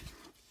my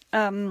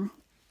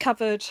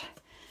covered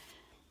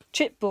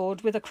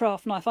chipboard with a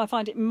craft knife. I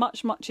find it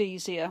much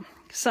easier.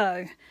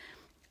 So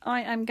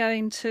I am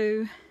going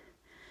to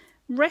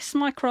rest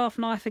my craft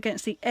knife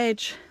against the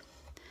edge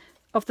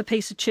of the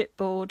piece of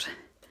chipboard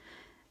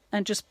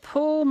and just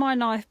pull my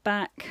knife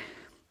back.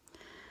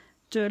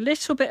 Do a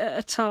little bit at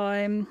a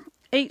time,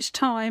 each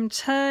time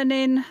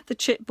turning the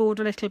chipboard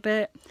a little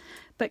bit,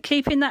 but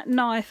keeping that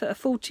knife at a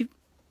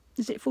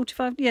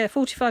 45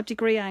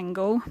 degree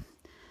angle,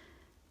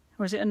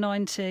 or is it a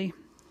 90?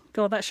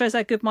 God, that shows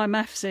how good my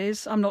maths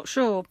is. I'm not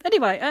sure.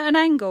 Anyway, at an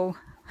angle,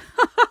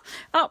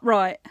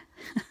 upright.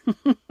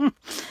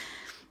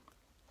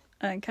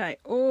 Okay,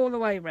 all the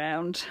way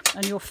round,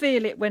 and you'll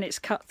feel it when it's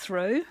cut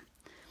through.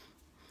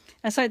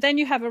 And so then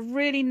you have a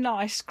really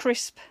nice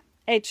crisp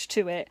edge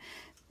to it.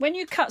 When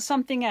you cut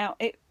something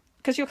out,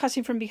 because you're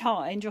cutting from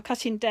behind, you're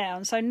cutting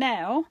down. So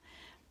now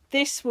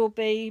this will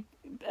be,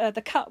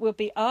 the cut will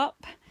be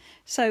up.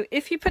 So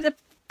if you put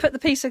the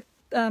piece of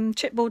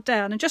chipboard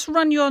down and just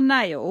run your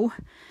nail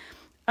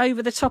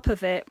over the top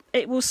of it,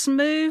 it will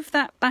smooth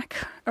that back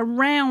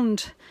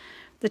around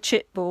the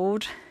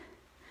chipboard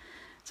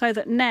so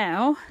that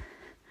now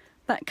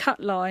that cut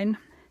line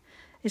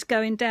is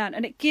going down,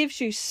 and it gives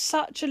you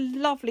such a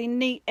lovely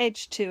neat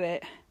edge to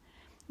it.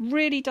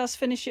 Really does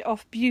finish it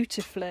off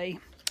beautifully.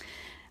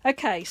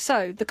 Okay,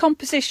 so the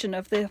composition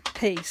of the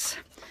piece.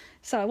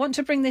 So I want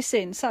to bring this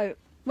in. So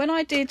when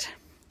I did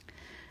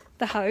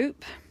the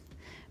hope,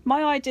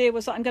 my idea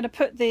was that I'm going to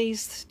put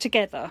these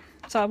together.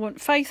 So I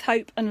want faith,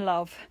 hope and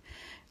love.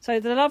 So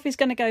the love is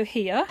going to go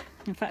here.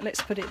 In fact,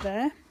 let's put it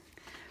there.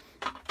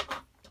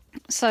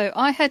 So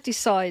I had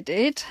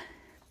decided,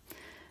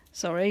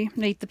 sorry,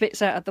 need the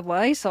bits out of the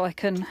way so I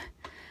can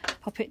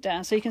pop it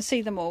down so you can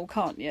see them all,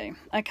 can't you?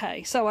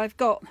 Okay, so I've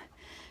got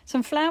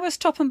some flowers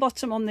top and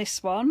bottom on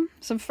this one,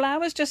 some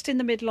flowers just in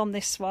the middle on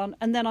this one,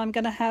 and then I'm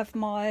going to have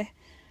my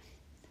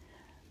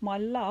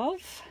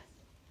love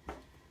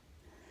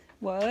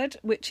word,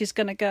 which is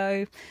going to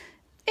go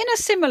in a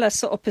similar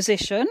sort of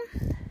position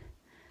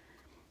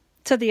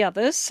to the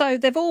others. So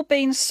they've all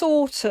been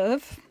sort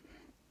of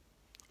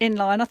in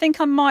line. I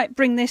think I might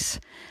bring this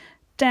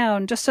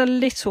down just a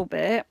little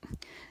bit,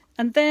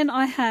 and then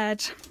I'm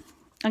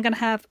going to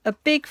have a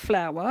big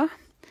flower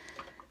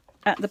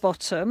at the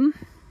bottom.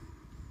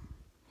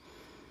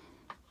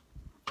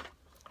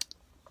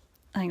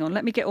 Hang on,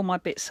 let me get all my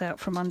bits out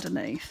from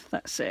underneath.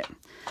 That's it.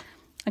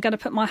 I'm going to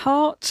put my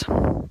heart.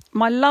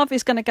 My love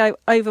is going to go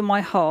over my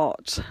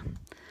heart.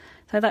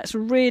 So that's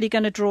really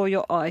going to draw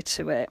your eye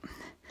to it.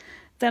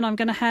 Then I'm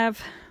going to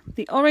have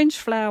the orange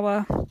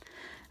flower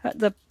at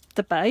the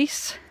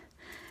base.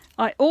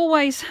 I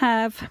always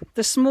have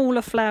the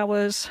smaller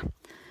flowers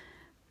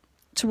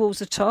towards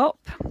the top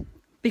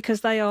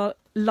because they are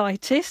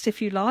lightest,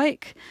 if you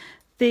like.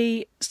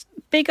 The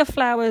bigger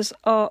flowers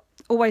are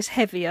always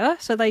heavier,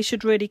 so they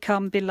should really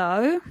come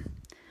below.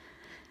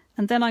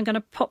 And then I'm going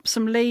to pop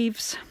some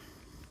leaves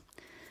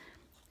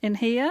in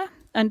here.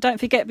 And don't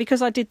forget,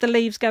 because I did the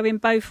leaves go in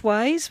both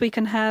ways, we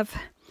can have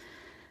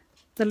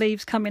the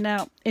leaves coming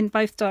out in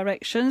both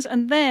directions.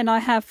 And then I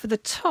have for the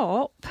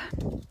top,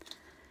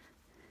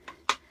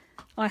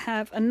 I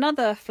have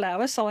another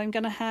flower, so I'm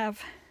going to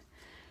have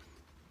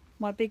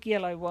my big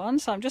yellow one.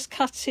 So I'm just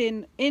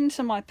cutting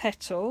into my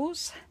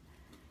petals,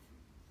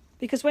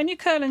 because when you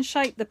curl and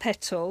shape the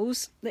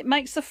petals, it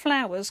makes the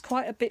flowers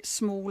quite a bit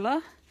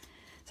smaller.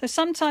 So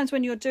sometimes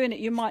when you're doing it,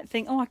 you might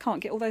think, oh, I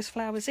can't get all those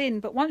flowers in.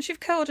 But once you've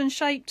curled and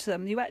shaped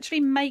them, you actually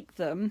make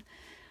them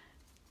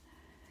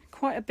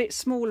quite a bit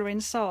smaller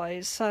in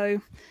size.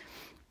 So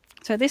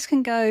this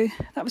can go,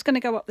 that was going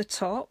to go up the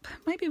top.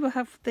 Maybe we'll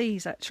have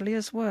these actually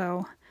as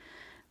well.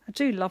 I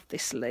do love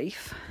this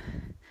leaf.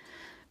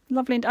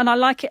 Lovely, and I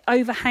like it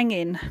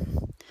overhanging.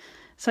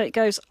 So it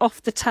goes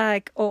off the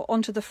tag or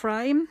onto the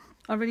frame.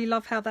 I really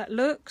love how that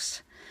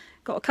looks.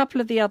 Got a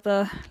couple of the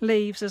other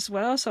leaves as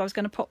well, so I was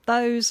going to pop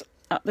those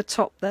at the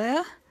top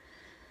there.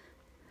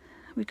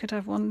 We could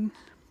have 1,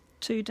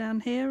 2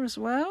 down here as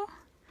well.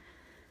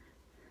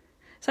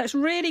 So it's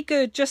really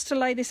good just to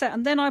lay this out,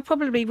 and then I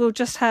probably will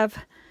just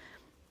have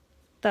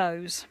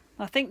those.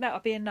 I think that'll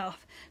be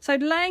enough. So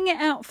laying it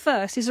out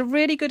first is a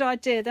really good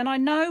idea. Then I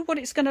know what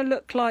it's going to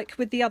look like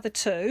with the other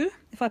two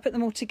if I put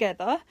them all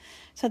together,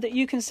 so that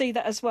you can see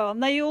that as well.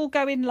 And they all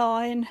go in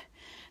line.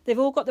 They've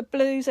all got the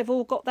blues, they've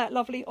all got that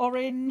lovely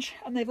orange,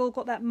 and they've all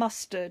got that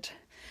mustard.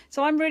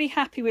 So I'm really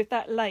happy with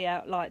that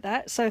layout like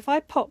that. So if I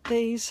pop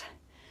these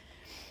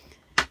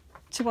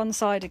to one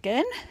side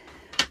again,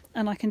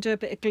 and I can do a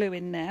bit of glue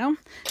in now.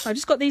 So I've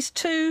just got these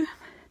two.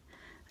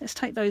 Let's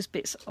take those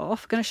bits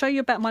off. I'm going to show you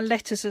about my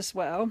letters as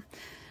well.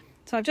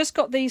 So I've just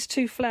got these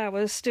two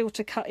flowers still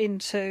to cut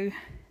into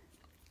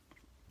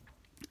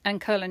and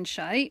curl and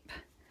shape.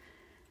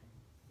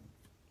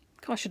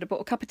 God, I should have brought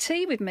a cup of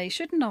tea with me,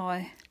 shouldn't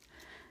I?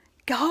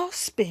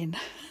 Gasping.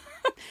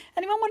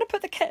 Anyone want to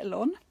put the kettle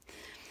on?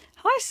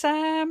 Hi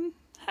Sam,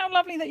 how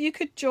lovely that you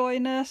could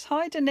join us.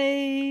 Hi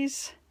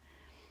Denise.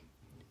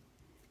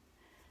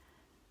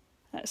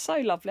 That's so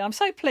lovely. I'm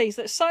so pleased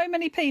that so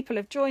many people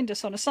have joined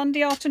us on a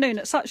Sunday afternoon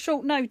at such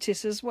short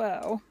notice as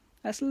well.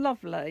 That's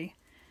lovely.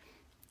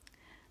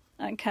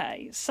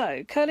 Okay,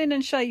 so curling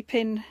and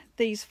shaping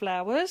these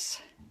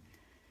flowers.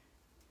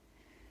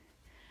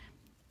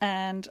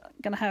 And I'm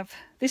going to have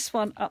this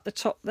one up the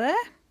top there.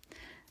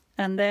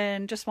 And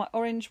then just my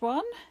orange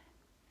one.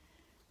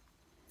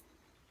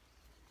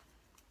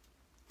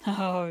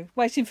 Oh,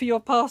 waiting for your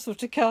parcel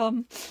to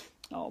come.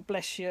 Oh,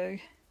 bless you.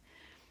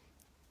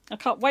 I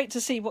can't wait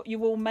to see what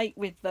you all make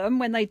with them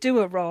when they do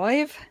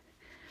arrive.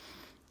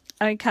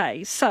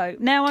 Okay, so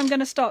now I'm going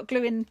to start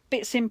gluing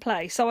bits in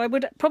place. So I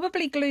would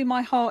probably glue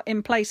my heart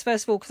in place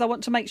first of all, because I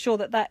want to make sure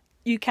that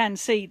you can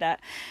see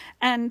that.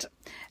 And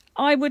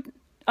I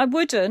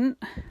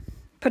wouldn't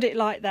put it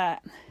like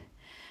that.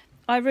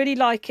 I really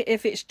like it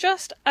if it's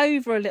just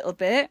over a little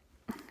bit.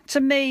 To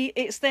me,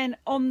 it's then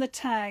on the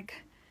tag.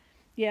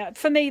 Yeah,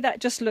 for me, that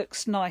just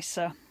looks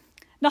nicer.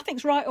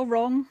 Nothing's right or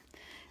wrong.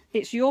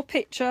 It's your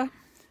picture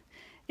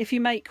if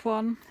you make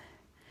one.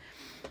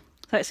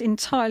 So it's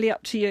entirely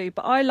up to you.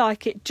 But I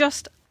like it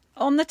just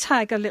on the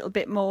tag a little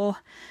bit more,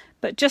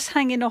 but just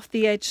hanging off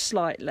the edge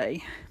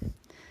slightly.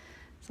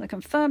 So I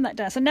can firm that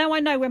down. So now I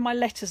know where my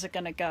letters are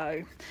going to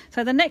go.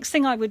 So the next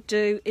thing I would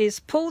do is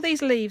pull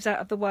these leaves out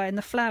of the way and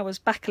the flowers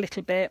back a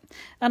little bit.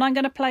 And I'm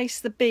going to place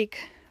the big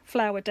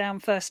flower down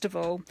first of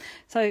all.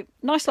 So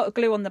nice lot of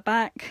glue on the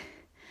back.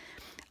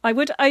 I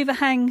would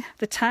overhang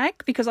the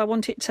tag because I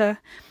want it to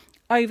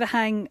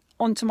overhang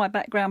onto my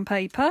background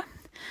paper.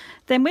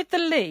 Then with the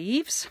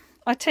leaves,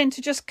 I tend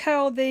to just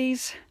curl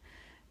these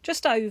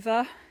just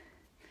over,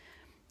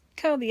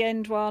 curl the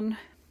end one,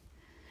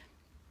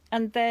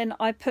 and then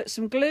I put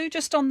some glue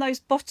just on those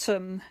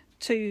bottom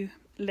two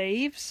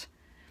leaves,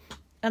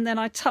 and then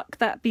I tuck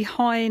that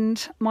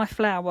behind my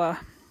flower.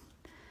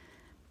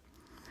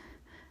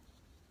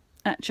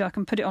 Actually, I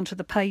can put it onto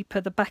the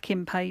paper, the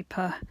backing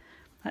paper.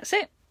 That's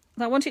it.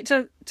 I want it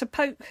to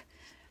poke.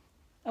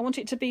 I want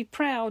it to be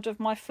proud of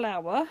my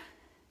flower.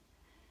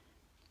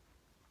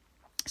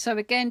 So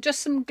again,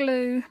 just some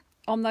glue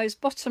on those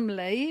bottom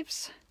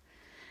leaves,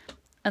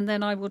 and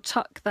then I will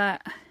tuck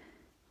that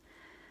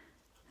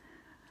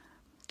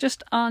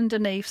just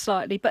underneath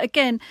slightly. But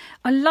again,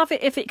 I love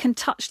it if it can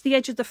touch the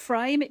edge of the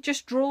frame. It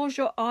just draws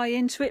your eye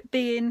into it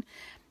being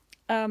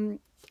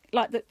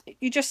like that.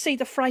 You just see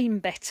the frame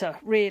better,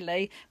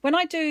 really. When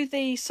I do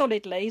the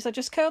solid leaves, I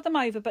just curl them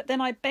over, but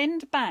then I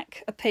bend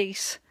back a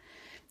piece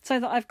so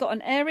that I've got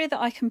an area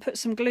that I can put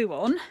some glue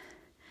on,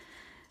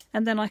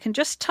 and then I can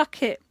just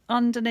tuck it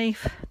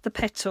underneath the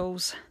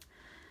petals.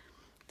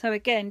 So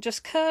again,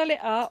 just curl it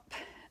up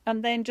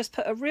and then just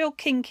put a real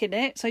kink in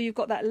it so you've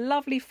got that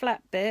lovely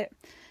flat bit,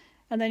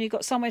 and then you've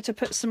got somewhere to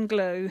put some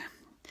glue,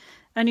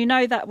 and you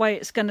know that way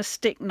it's going to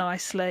stick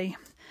nicely.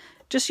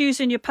 Just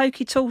using your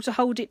pokey tool to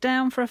hold it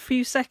down for a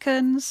few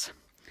seconds.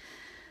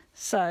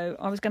 So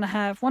I was going to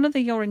have one of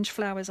the orange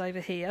flowers over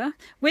here.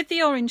 With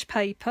the orange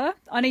paper,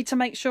 I need to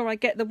make sure I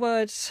get the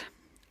words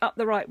up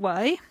the right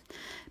way,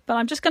 but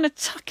I'm just going to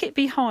tuck it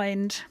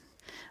behind.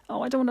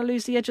 Oh, I don't want to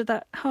lose the edge of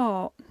that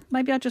heart.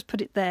 Maybe I just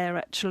put it there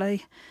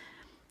actually,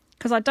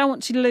 because I don't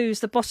want to lose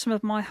the bottom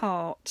of my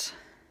heart.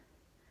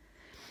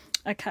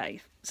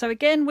 Okay, so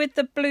again with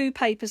the blue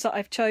papers that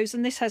I've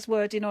chosen, this has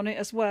wording on it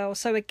as well.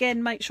 So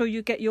again, make sure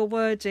you get your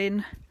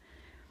wording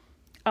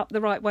up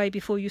the right way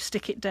before you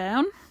stick it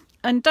down.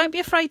 And don't be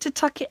afraid to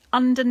tuck it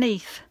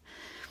underneath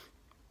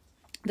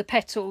the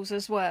petals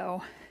as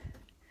well.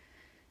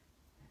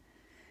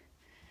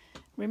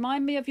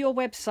 Remind me of your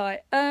website.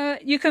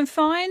 You can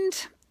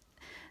find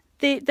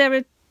there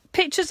are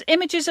pictures,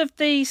 images of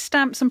the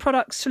stamps and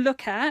products to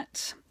look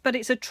at, but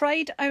it's a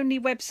trade only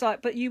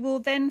website, but you will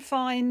then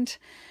find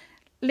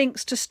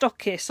links to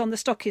stockists on the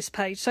stockist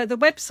page. So the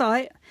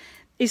website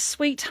is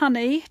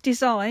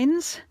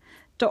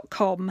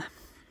sweethoneydesigns.com.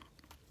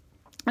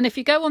 And if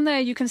you go on there,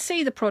 you can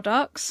see the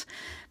products,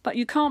 but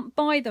you can't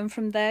buy them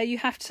from there. You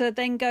have to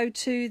then go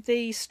to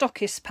the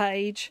stockist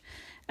page,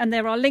 and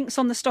there are links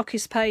on the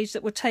stockist page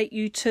that will take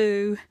you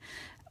to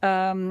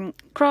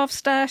Craft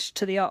Stash,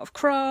 to the Art of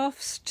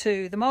Crafts,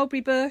 to the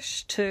Mulberry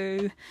Bush,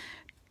 to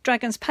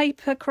Dragon's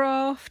Paper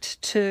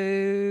Craft,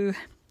 to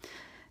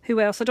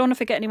who else? I don't want to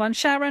forget anyone.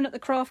 Sharon at the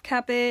Craft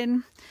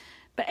Cabin.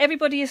 But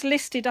everybody is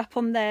listed up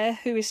on there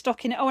who is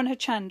stocking it. Oh, and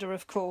Hochanda,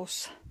 of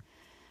course.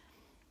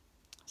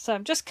 So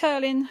I'm just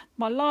curling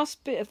my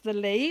last bit of the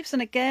leaves,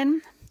 and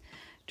again,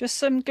 just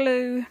some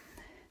glue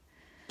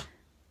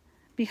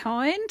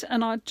behind,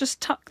 and I'll just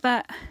tuck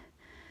that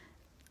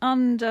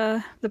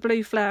under the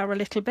blue flower a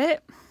little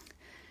bit,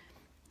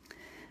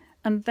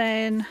 and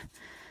then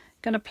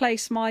going to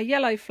place my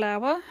yellow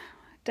flower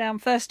down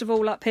first of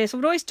all up here. So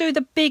we'll always do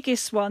the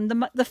biggest one,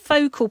 the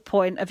focal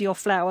point of your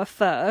flower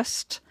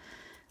first.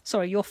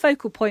 Sorry, your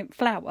focal point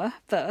flower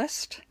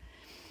first.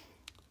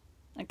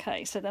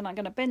 Okay, so then I'm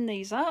going to bend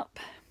these up.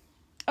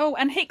 Oh,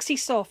 and Hixie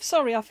Soft.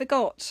 Sorry, I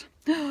forgot.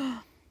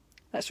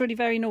 That's really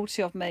very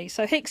naughty of me.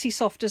 So Hixie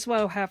Soft as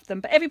well have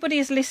them. But everybody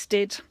is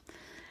listed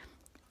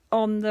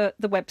on the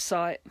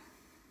website.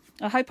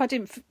 I hope I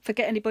didn't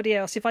forget anybody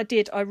else. If I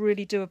did, I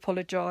really do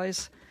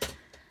apologise.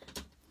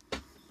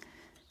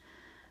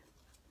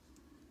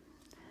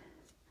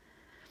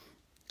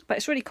 But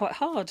it's really quite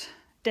hard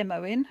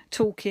demoing,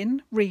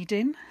 talking,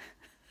 reading.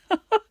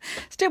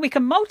 Still, we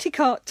can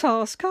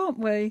multitask, can't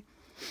we?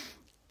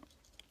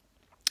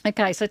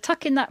 Okay, so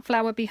tucking that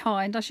flower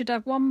behind, I should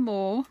have one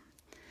more.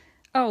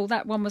 Oh,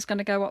 that one was going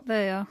to go up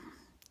there.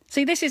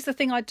 See, this is the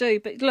thing I do,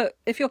 but look,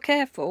 if you're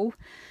careful,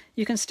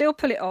 you can still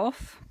pull it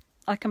off.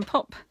 I can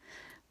pop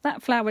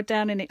that flower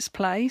down in its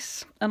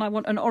place, and I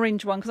want an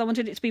orange one because I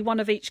wanted it to be one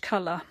of each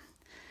colour.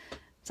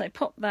 So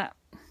pop that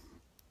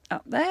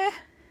up there.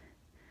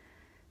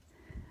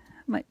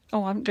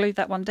 Oh, I haven't glued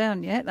that one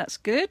down yet, that's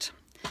good.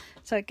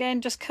 So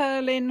again, just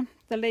curling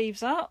the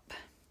leaves up.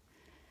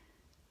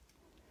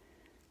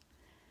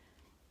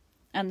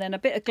 And then a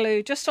bit of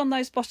glue just on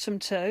those bottom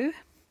two,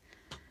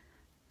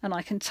 and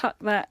I can tuck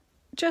that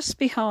just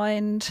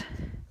behind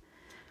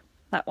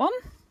that one,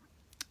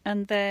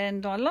 and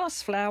then my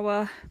last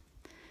flower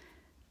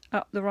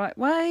up the right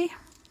way,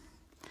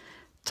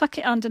 tuck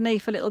it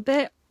underneath a little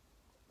bit,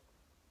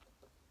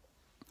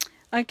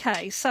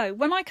 Okay, so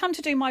when I come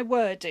to do my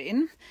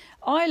wording,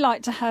 I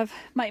like to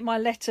make my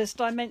letters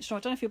dimensional.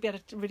 I don't know if you'll be able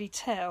to really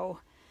tell,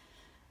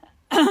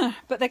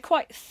 but they're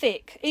quite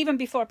thick, even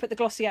before I put the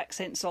glossy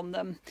accents on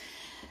them.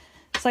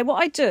 So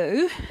what I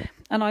do,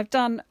 and I've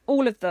done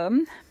all of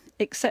them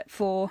except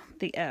for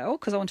the L,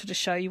 because I wanted to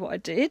show you what I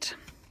did.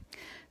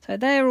 So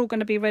they're all going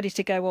to be ready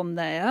to go on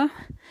there.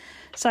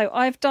 So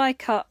I've die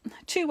cut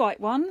 2 white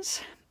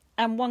ones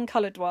and 1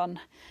 coloured one.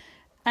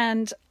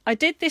 And I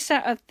did this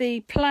out of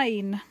the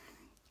plain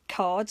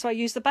card, so I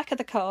used the back of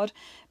the card,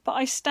 but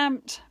I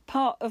stamped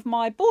part of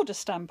my border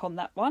stamp on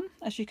that one,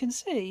 as you can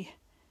see.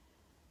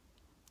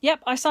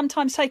 Yep, I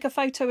sometimes take a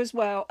photo as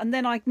well, and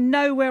then I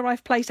know where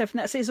I've placed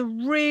everything. That is a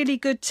really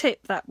good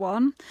tip, that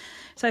one.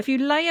 So if you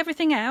lay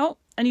everything out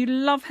and you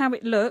love how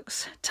it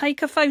looks,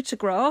 take a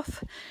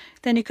photograph,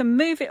 then you can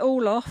move it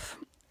all off,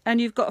 and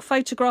you've got a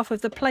photograph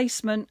of the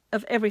placement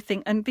of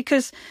everything. And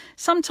because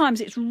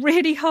sometimes it's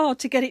really hard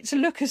to get it to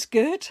look as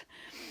good.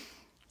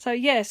 So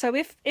yeah, so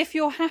if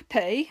you're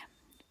happy,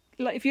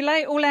 like if you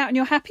lay it all out and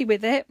you're happy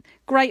with it,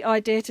 great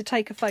idea to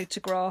take a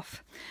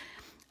photograph.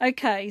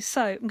 Okay,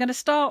 so I'm going to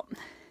start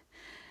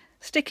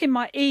sticking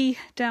my E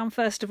down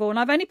first of all, and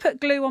I've only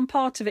put glue on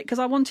part of it because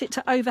I want it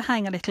to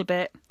overhang a little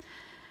bit.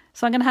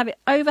 So I'm going to have it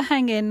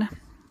overhanging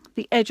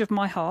the edge of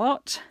my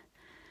heart,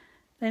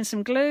 then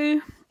some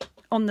glue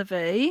on the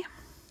V.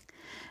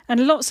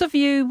 And lots of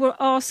you were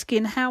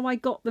asking how I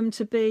got them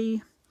to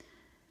be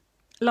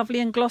lovely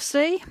and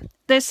glossy.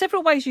 There's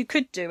several ways you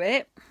could do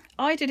it.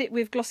 I did it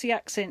with glossy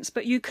accents,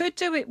 but you could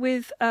do it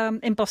with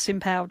embossing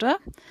powder.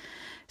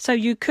 So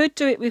you could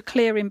do it with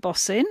clear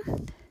embossing.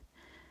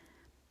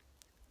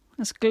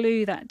 Let's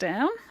glue that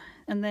down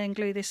and then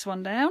glue this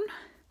one down.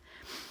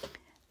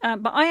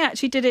 But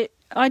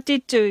I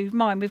did do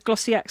mine with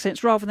glossy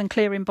accents rather than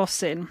clear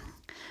embossing.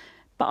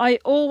 But I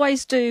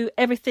always do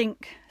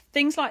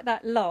things like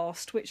that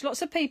last, which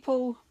lots of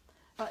people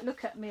like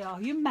look at me,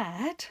 are you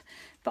mad?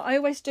 But I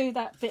always do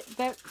that bit,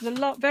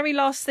 the very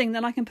last thing,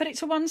 then I can put it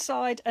to one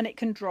side and it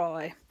can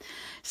dry.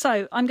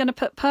 So I'm going to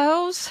put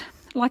pearls,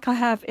 like I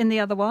have in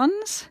the other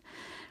ones,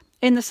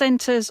 in the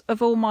centres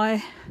of all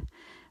my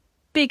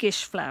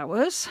biggish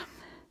flowers.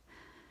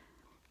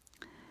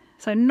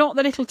 So not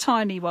the little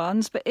tiny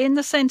ones, but in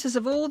the centres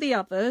of all the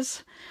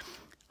others,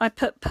 I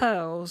put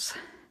pearls.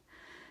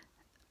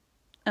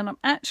 And I'm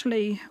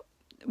actually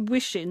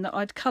wishing that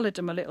I'd coloured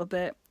them a little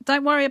bit.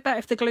 Don't worry about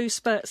if the glue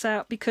spurts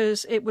out,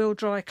 because it will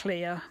dry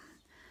clear.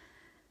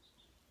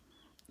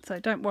 So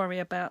don't worry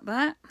about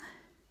that.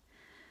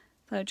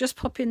 So just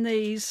popping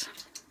these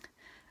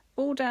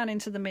all down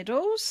into the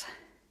middles.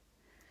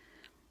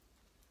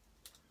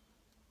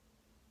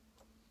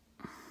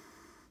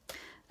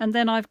 And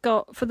then I've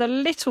got, for the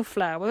little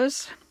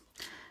flowers,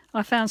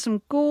 I found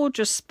some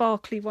gorgeous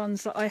sparkly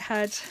ones that I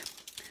had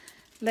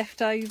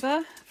left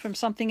over from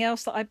something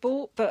else that I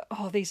bought, but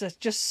oh, these are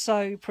just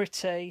so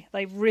pretty.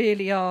 They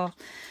really are.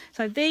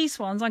 So these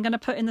ones I'm going to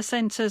put in the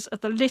centres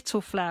of the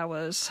little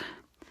flowers.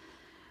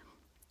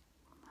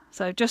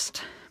 So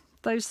just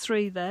those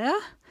 3 there.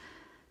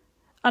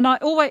 And I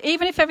always,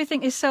 even if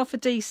everything is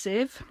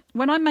self-adhesive,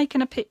 when I'm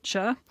making a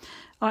picture,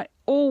 I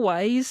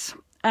always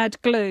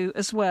add glue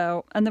as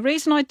well. And the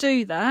reason I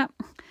do that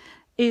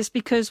is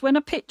because when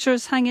a picture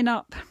is hanging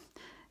up,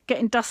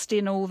 getting dusty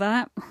and all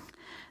that,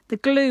 the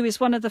glue is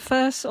one of the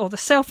first, or the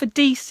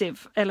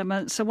self-adhesive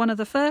elements are one of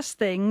the first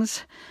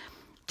things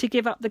to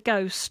give up the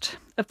ghost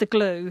of the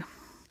glue.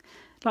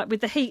 Like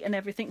with the heat and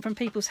everything from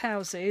people's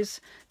houses,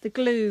 the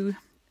glue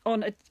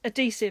on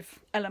adhesive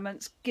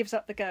elements gives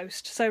up the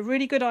ghost. So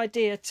really good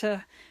idea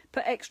to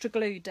put extra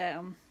glue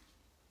down.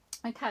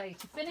 Okay,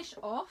 to finish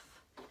off,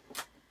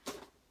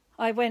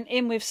 I went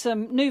in with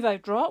some Nouveau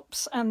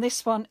drops, and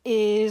this one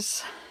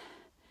is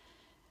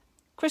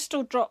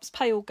Crystal Drops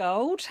Pale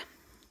Gold,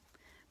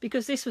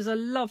 because this was a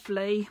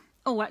lovely...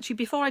 Oh, actually,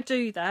 before I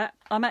do that,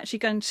 I'm actually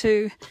going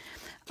to...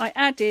 I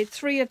added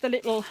 3 of the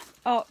little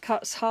Art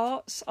Cuts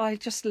hearts. I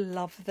just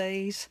love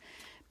these.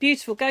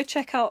 Beautiful. Go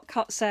check Art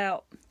Cuts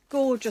out.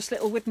 Gorgeous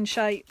little wooden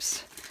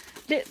shapes.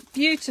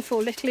 Beautiful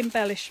little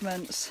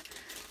embellishments.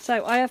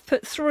 So I have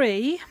put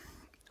 3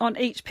 on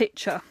each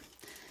picture.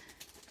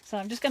 So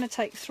I'm just going to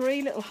take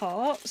 3 little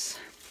hearts.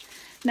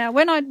 Now,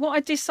 what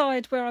I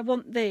decide where I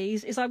want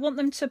these is I want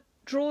them to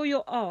draw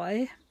your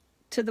eye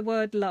to the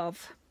word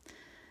love.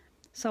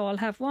 So I'll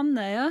have one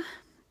there.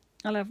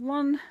 I'll have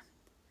one.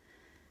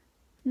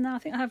 No, I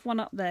think I have one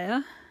up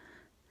there.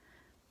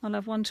 I'll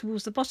have one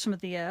towards the bottom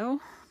of the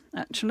L,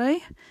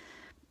 actually.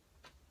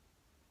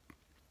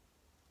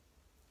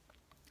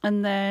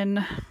 And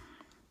then,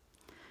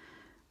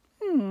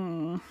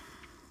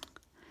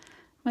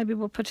 maybe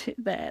we'll put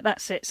it there.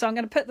 That's it. So I'm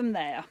going to put them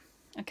there.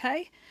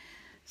 Okay.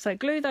 So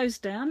glue those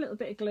down. A little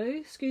bit of glue.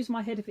 Excuse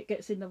my head if it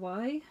gets in the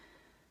way.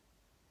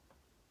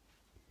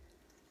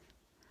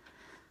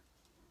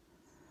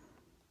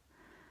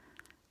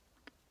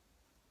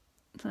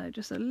 So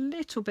just a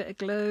little bit of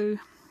glue.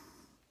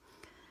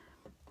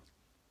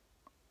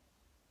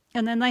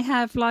 And then they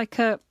have like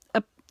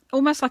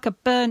almost like a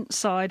burnt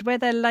side where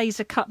they're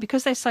laser cut,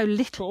 because they're so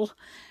little.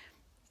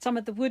 some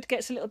of the wood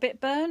gets a little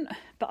bit burnt,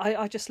 but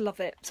I just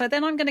love it. So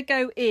then I'm going to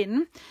go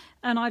in,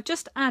 and I've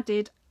just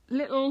added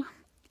little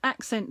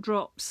accent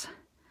drops.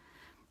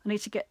 I need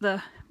to get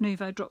the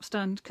Nuvo drops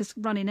done because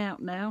running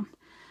out now.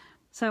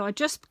 So I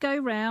just go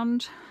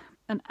round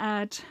and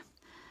add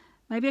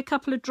maybe a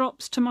couple of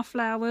drops to my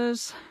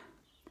flowers,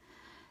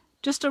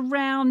 just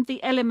around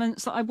the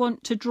elements that I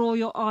want to draw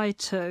your eye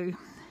to.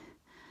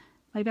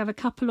 Maybe have a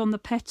couple on the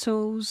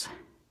petals.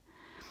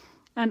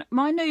 And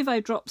my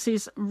Nuvo drops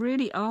is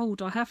really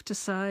old, I have to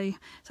say.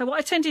 So what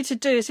I tended to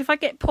do is if I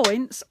get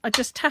points, I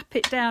just tap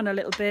it down a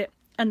little bit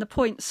and the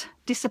points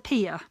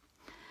disappear.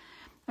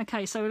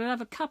 Okay, so we'll have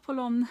a couple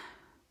on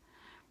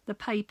the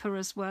paper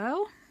as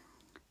well.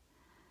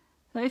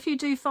 So if you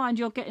do find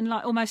you're getting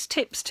like almost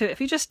tips to it,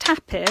 if you just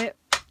tap it,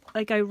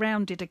 they go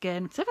rounded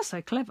again. It's ever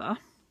so clever.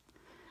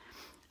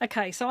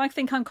 Okay, so I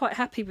think I'm quite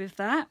happy with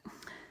that.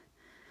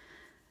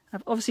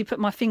 I've obviously put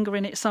my finger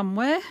in it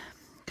somewhere.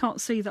 Can't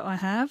see that I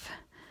have.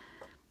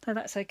 So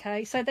that's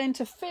okay. So then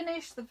to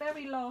finish, the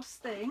very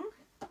last thing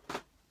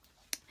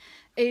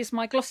is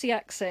my glossy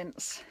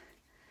accents.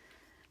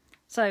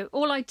 So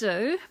all I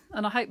do,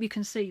 and I hope you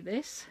can see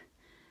this,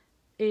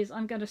 is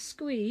I'm going to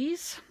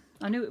squeeze.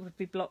 I knew it would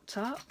be blocked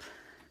up.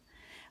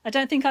 I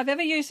don't think I've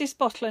ever used this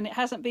bottle and it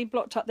hasn't been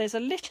blocked up. There's a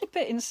little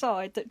bit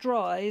inside that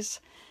dries.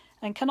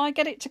 And can I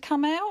get it to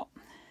come out?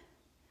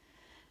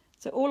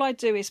 So all I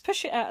do is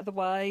push it out of the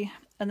way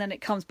and then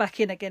it comes back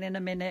in again in a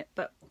minute.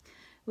 But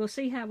we'll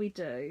see how we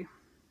do.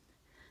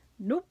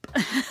 Nope.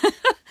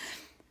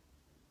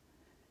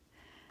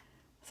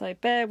 So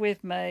bear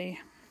with me.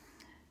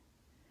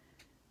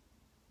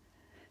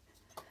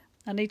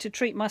 I need to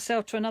treat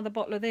myself to another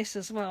bottle of this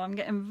as well. I'm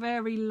getting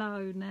very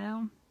low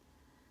now.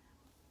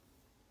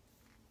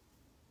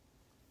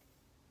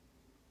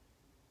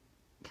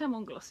 Come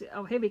on, glossy.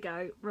 Oh, here we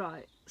go.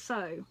 Right.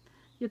 So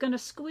you're going to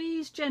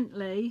squeeze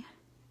gently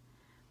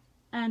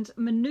and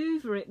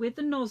manoeuvre it with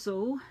the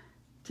nozzle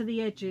to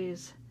the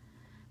edges.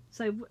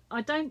 So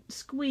I don't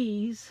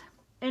squeeze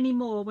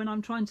anymore when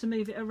I'm trying to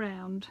move it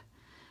around.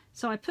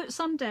 So I put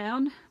some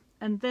down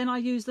and then I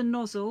use the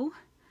nozzle,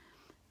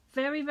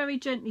 very, very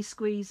gently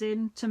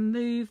squeezing to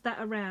move that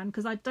around,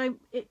 because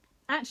it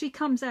actually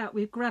comes out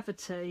with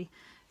gravity.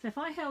 So if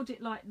I held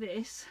it like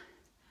this,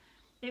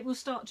 it will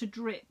start to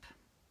drip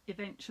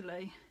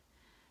eventually.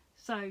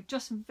 So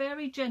just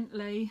very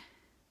gently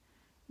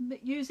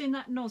using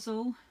that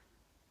nozzle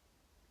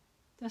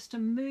just to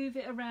move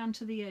it around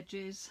to the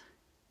edges.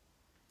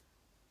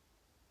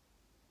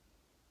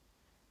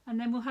 And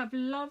then we'll have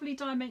lovely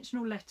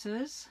dimensional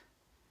letters.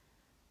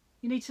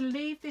 You need to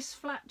leave this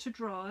flat to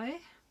dry.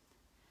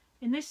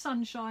 In this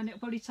sunshine it'll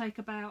probably take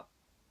about,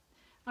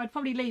 I'd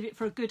probably leave it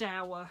for a good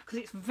hour, because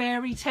it's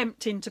very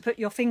tempting to put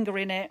your finger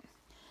in it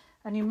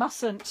and you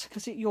mustn't,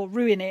 because you'll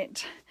ruin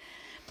it.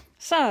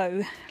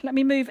 So let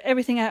me move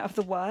everything out of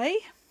the way.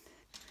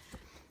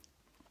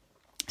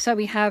 So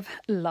we have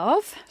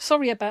love.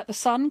 Sorry about the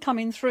sun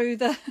coming through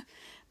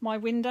my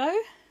window.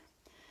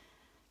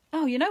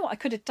 Oh, you know what I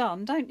could have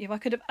done, don't you? I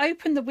could have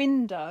opened the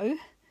window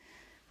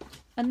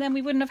and then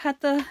we wouldn't have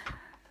had the...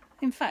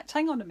 In fact,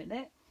 hang on a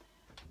minute.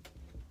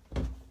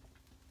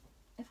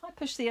 If I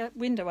push the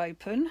window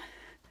open,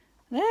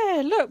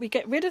 there, look, we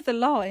get rid of the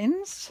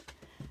lines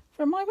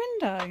from my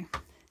window.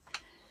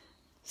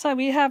 So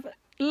we have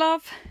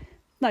love,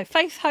 no,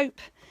 faith, hope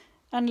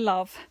and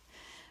love,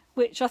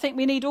 which I think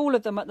we need all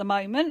of them at the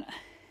moment.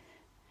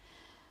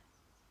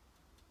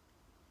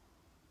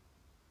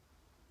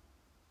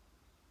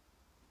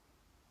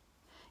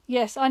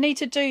 Yes, I need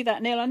to do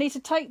that, Neil. I need to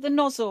take the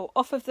nozzle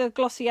off of the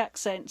glossy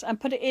accents and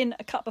put it in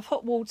a cup of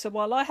hot water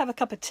while I have a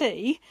cup of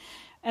tea,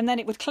 and then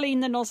it would clean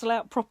the nozzle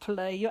out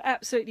properly. You're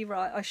absolutely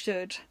right, I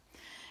should.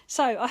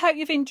 So I hope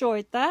you've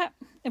enjoyed that.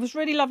 It was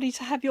really lovely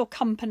to have your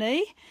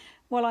company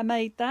while I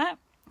made that.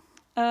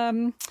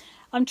 I'm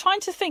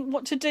trying to think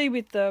what to do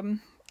with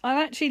them. I'm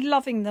actually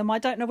loving them. I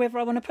don't know whether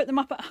I want to put them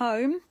up at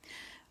home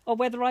or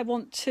whether I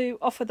want to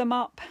offer them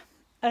up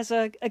as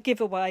a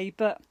giveaway,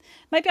 but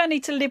maybe I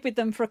need to live with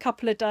them for a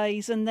couple of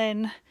days and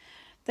then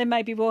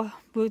maybe we'll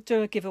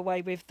do a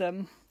giveaway with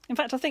them. In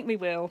fact, I think we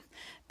will,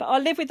 but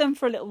I'll live with them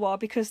for a little while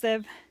because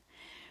the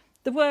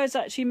words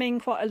actually mean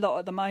quite a lot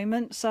at the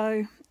moment.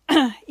 So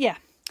yeah,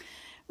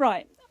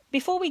 right,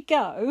 before we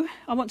go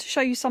I want to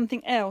show you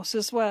something else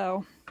as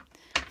well.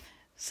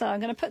 So I'm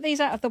going to put these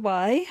out of the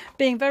way,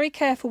 being very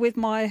careful with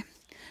my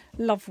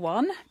love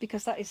one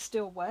because that is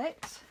still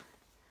wet.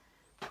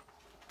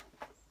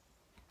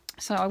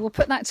 So I will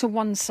put that to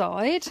one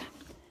side.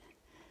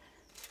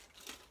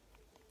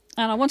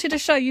 And I wanted to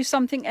show you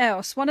something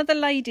else. One of the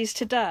ladies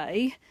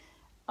today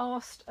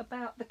asked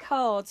about the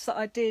cards that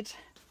I did.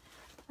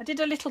 I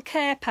did a little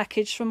care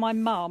package for my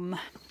mum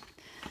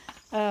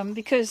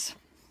because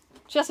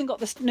she hasn't got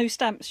the new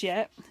stamps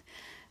yet.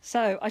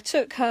 So I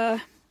took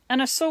her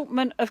an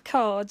assortment of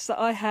cards that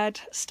I had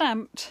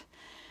stamped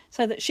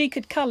so that she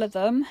could colour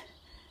them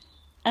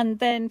and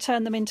then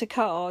turn them into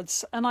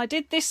cards. And I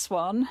did this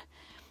one.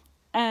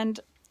 And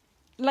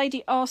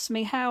lady asked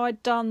me how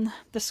I'd done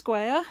the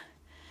square,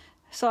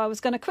 So I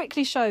was going to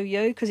quickly show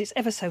you, because it's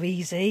ever so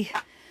easy.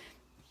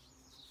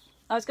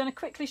 I was going to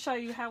quickly show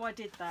you how I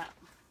did that.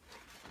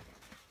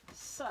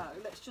 So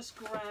let's just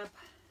grab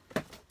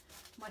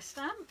my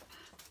stamp.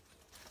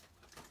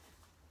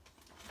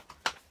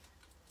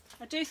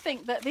 I do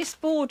think that this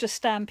border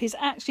stamp is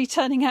actually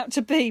turning out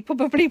to be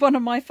probably one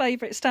of my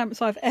favourite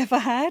stamps I've ever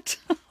had.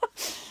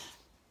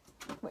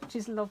 Which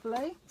is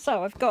lovely.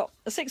 So I've got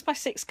a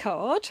 6x6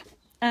 card,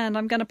 and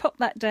I'm going to pop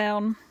that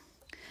down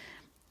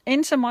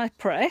into my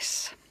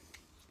press.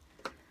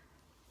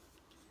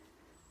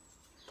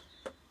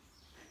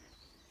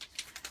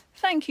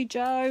 Thank you,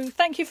 Jo.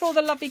 Thank you for all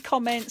the lovely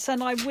comments,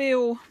 and I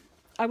will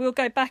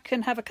go back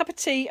and have a cup of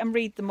tea and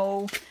read them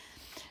all.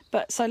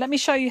 But so let me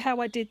show you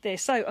how I did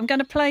this. So I'm going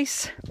to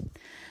place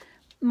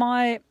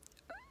my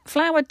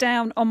flower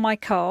down on my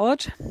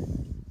card,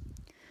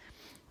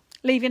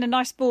 leaving a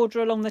nice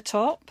border along the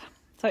top,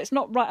 so it's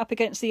not right up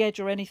against the edge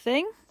or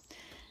anything.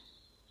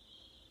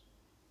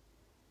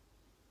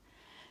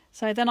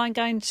 So then I'm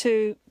going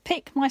to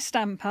pick my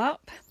stamp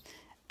up,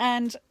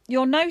 and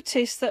you'll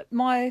notice that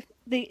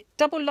the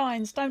double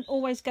lines don't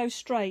always go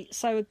straight.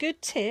 So a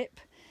good tip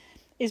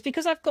is,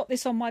 because I've got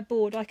this on my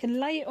board, I can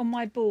lay it on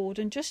my board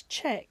and just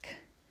check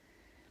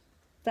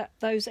that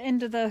those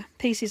end of the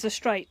pieces are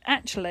straight.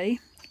 Actually,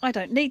 I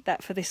don't need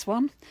that for this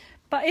one,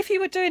 but if you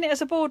were doing it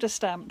as a border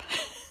stamp.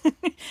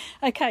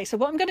 Okay, so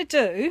what I'm going to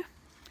do,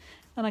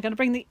 and I'm going to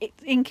bring the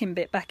inking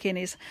bit back in,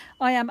 is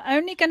I am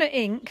only going to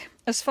ink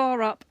as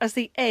far up as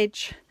the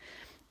edge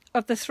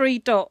of the 3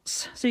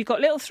 dots. So you've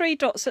got little 3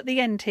 dots at the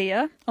end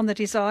here on the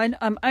design.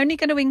 I'm only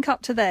going to ink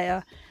up to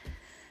there.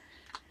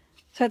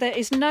 So there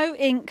is no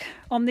ink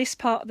on this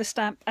part of the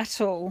stamp at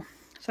all.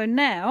 So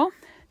now,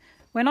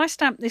 when I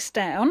stamp this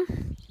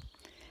down,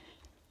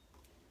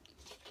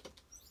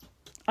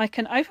 I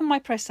can open my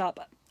press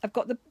up. I've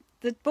got the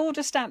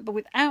border stamp, but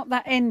without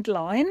that end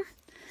line.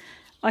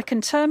 I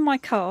can turn my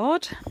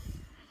card,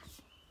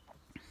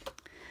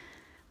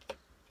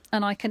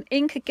 and I can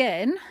ink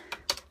again,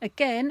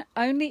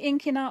 only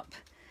inking up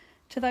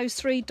to those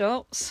 3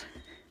 dots.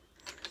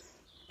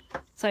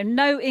 So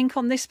no ink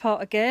on this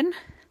part again,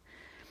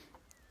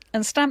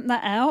 and stamp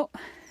that out.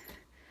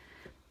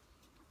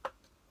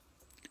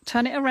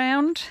 Turn it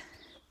around.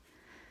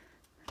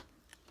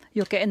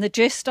 You're getting the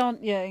gist,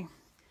 aren't you?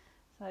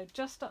 So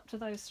just up to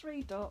those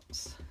 3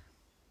 dots.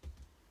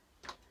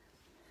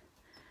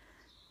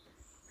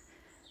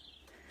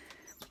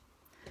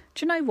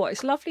 Do you know what?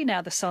 It's lovely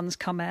now the sun's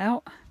come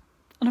out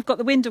and I've got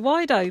the window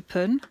wide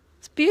open.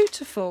 It's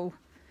beautiful.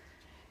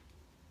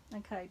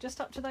 Okay,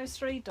 just up to those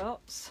 3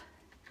 dots.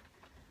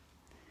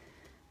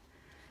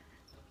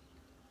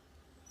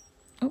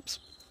 Oops.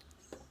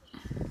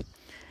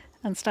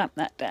 And stamp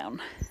that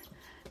down.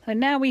 So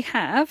now we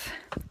have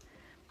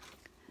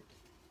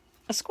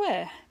a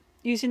square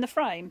using the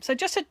frame. So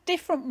just a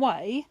different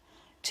way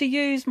to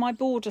use my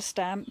border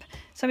stamp.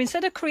 So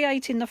instead of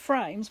creating the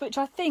frames, which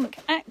I think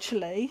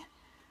actually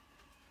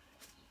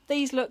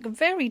these look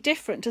very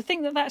different, to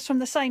think that that's from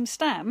the same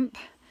stamp,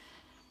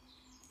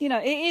 you know,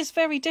 it is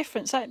very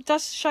different. So it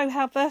does show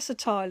how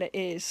versatile it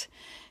is.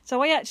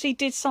 So I actually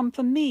did some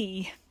for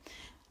me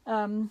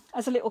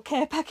as a little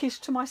care package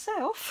to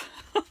myself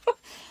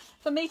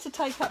for me to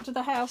take up to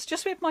the house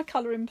just with my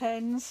colouring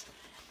pens.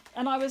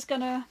 And I was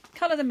going to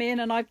colour them in,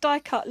 and I've die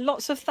cut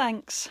lots of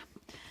thanks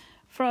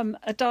from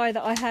a die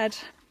that I had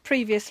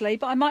previously,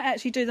 but I might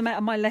actually do them out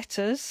of my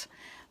letters,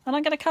 and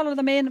I'm going to colour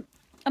them in,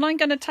 and I'm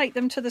going to take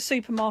them to the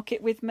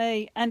supermarket with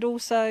me, and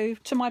also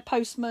to my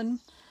postman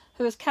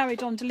who has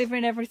carried on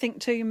delivering everything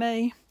to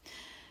me.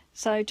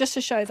 So just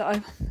to show that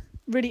I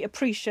really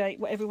appreciate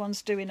what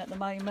everyone's doing at the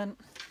moment.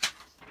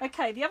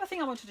 Okay, the other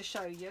thing I wanted to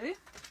show you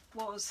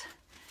was,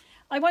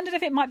 I wondered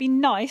if it might be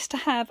nice to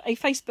have a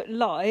Facebook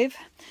Live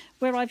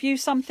where I've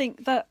used something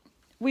that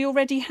we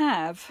already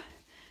have.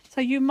 So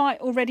you might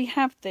already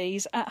have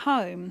these at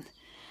home.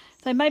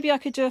 So maybe I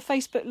could do a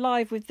Facebook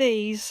Live with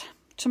these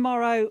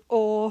tomorrow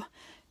or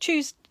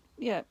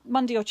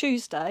Monday or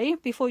Tuesday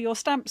before your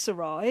stamps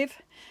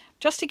arrive,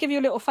 just to give you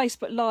a little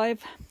Facebook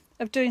Live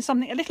of doing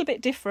something a little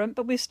bit different,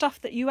 but with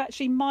stuff that you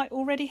actually might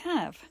already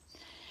have,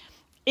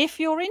 if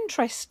you're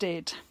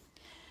interested.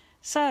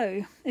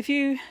 So if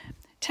you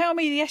tell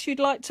me yes you'd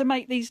like to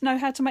make these, know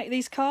how to make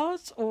these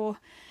cards, or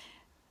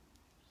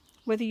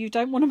whether you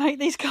don't want to make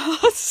these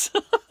cards,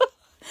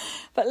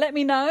 but let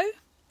me know,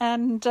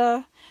 and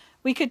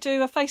we could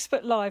do a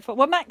Facebook Live.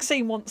 Well,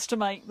 Maxine wants to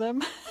make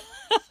them.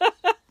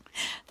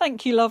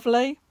 Thank you,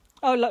 lovely.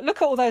 Oh,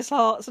 look at all those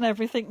hearts and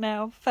everything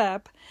now.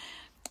 Fab.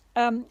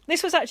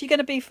 This was actually going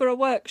to be for a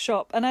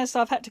workshop, and as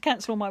I've had to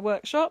cancel all my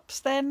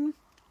workshops, then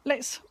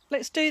let's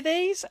do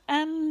these.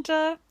 And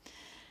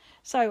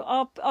so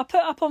I'll put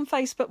up on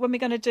Facebook when we're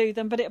going to do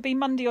them, but it'll be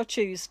Monday or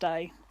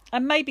Tuesday,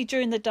 and maybe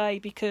during the day,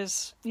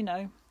 because, you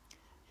know,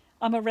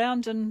 I'm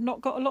around and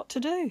not got a lot to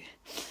do.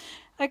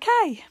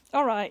 Okay,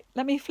 all right,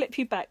 let me flip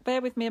you back.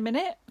 Bear with me a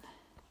minute.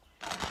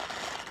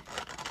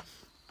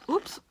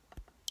 Oops.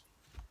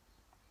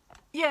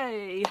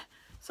 Yay.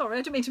 Sorry,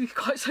 I didn't mean to be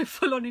quite so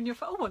full on in your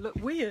face. Oh, I look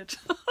weird.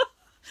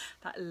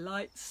 That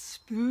light's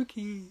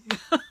spooky.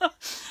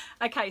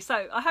 Okay,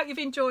 so I hope you've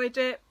enjoyed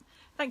it.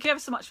 Thank you ever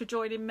so much for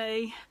joining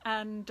me,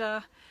 and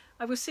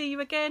I will see you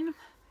again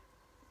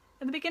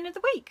in the beginning of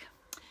the week.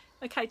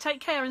 Okay, take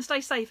care and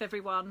stay safe,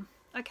 everyone.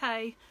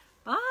 Okay,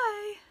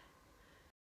 bye.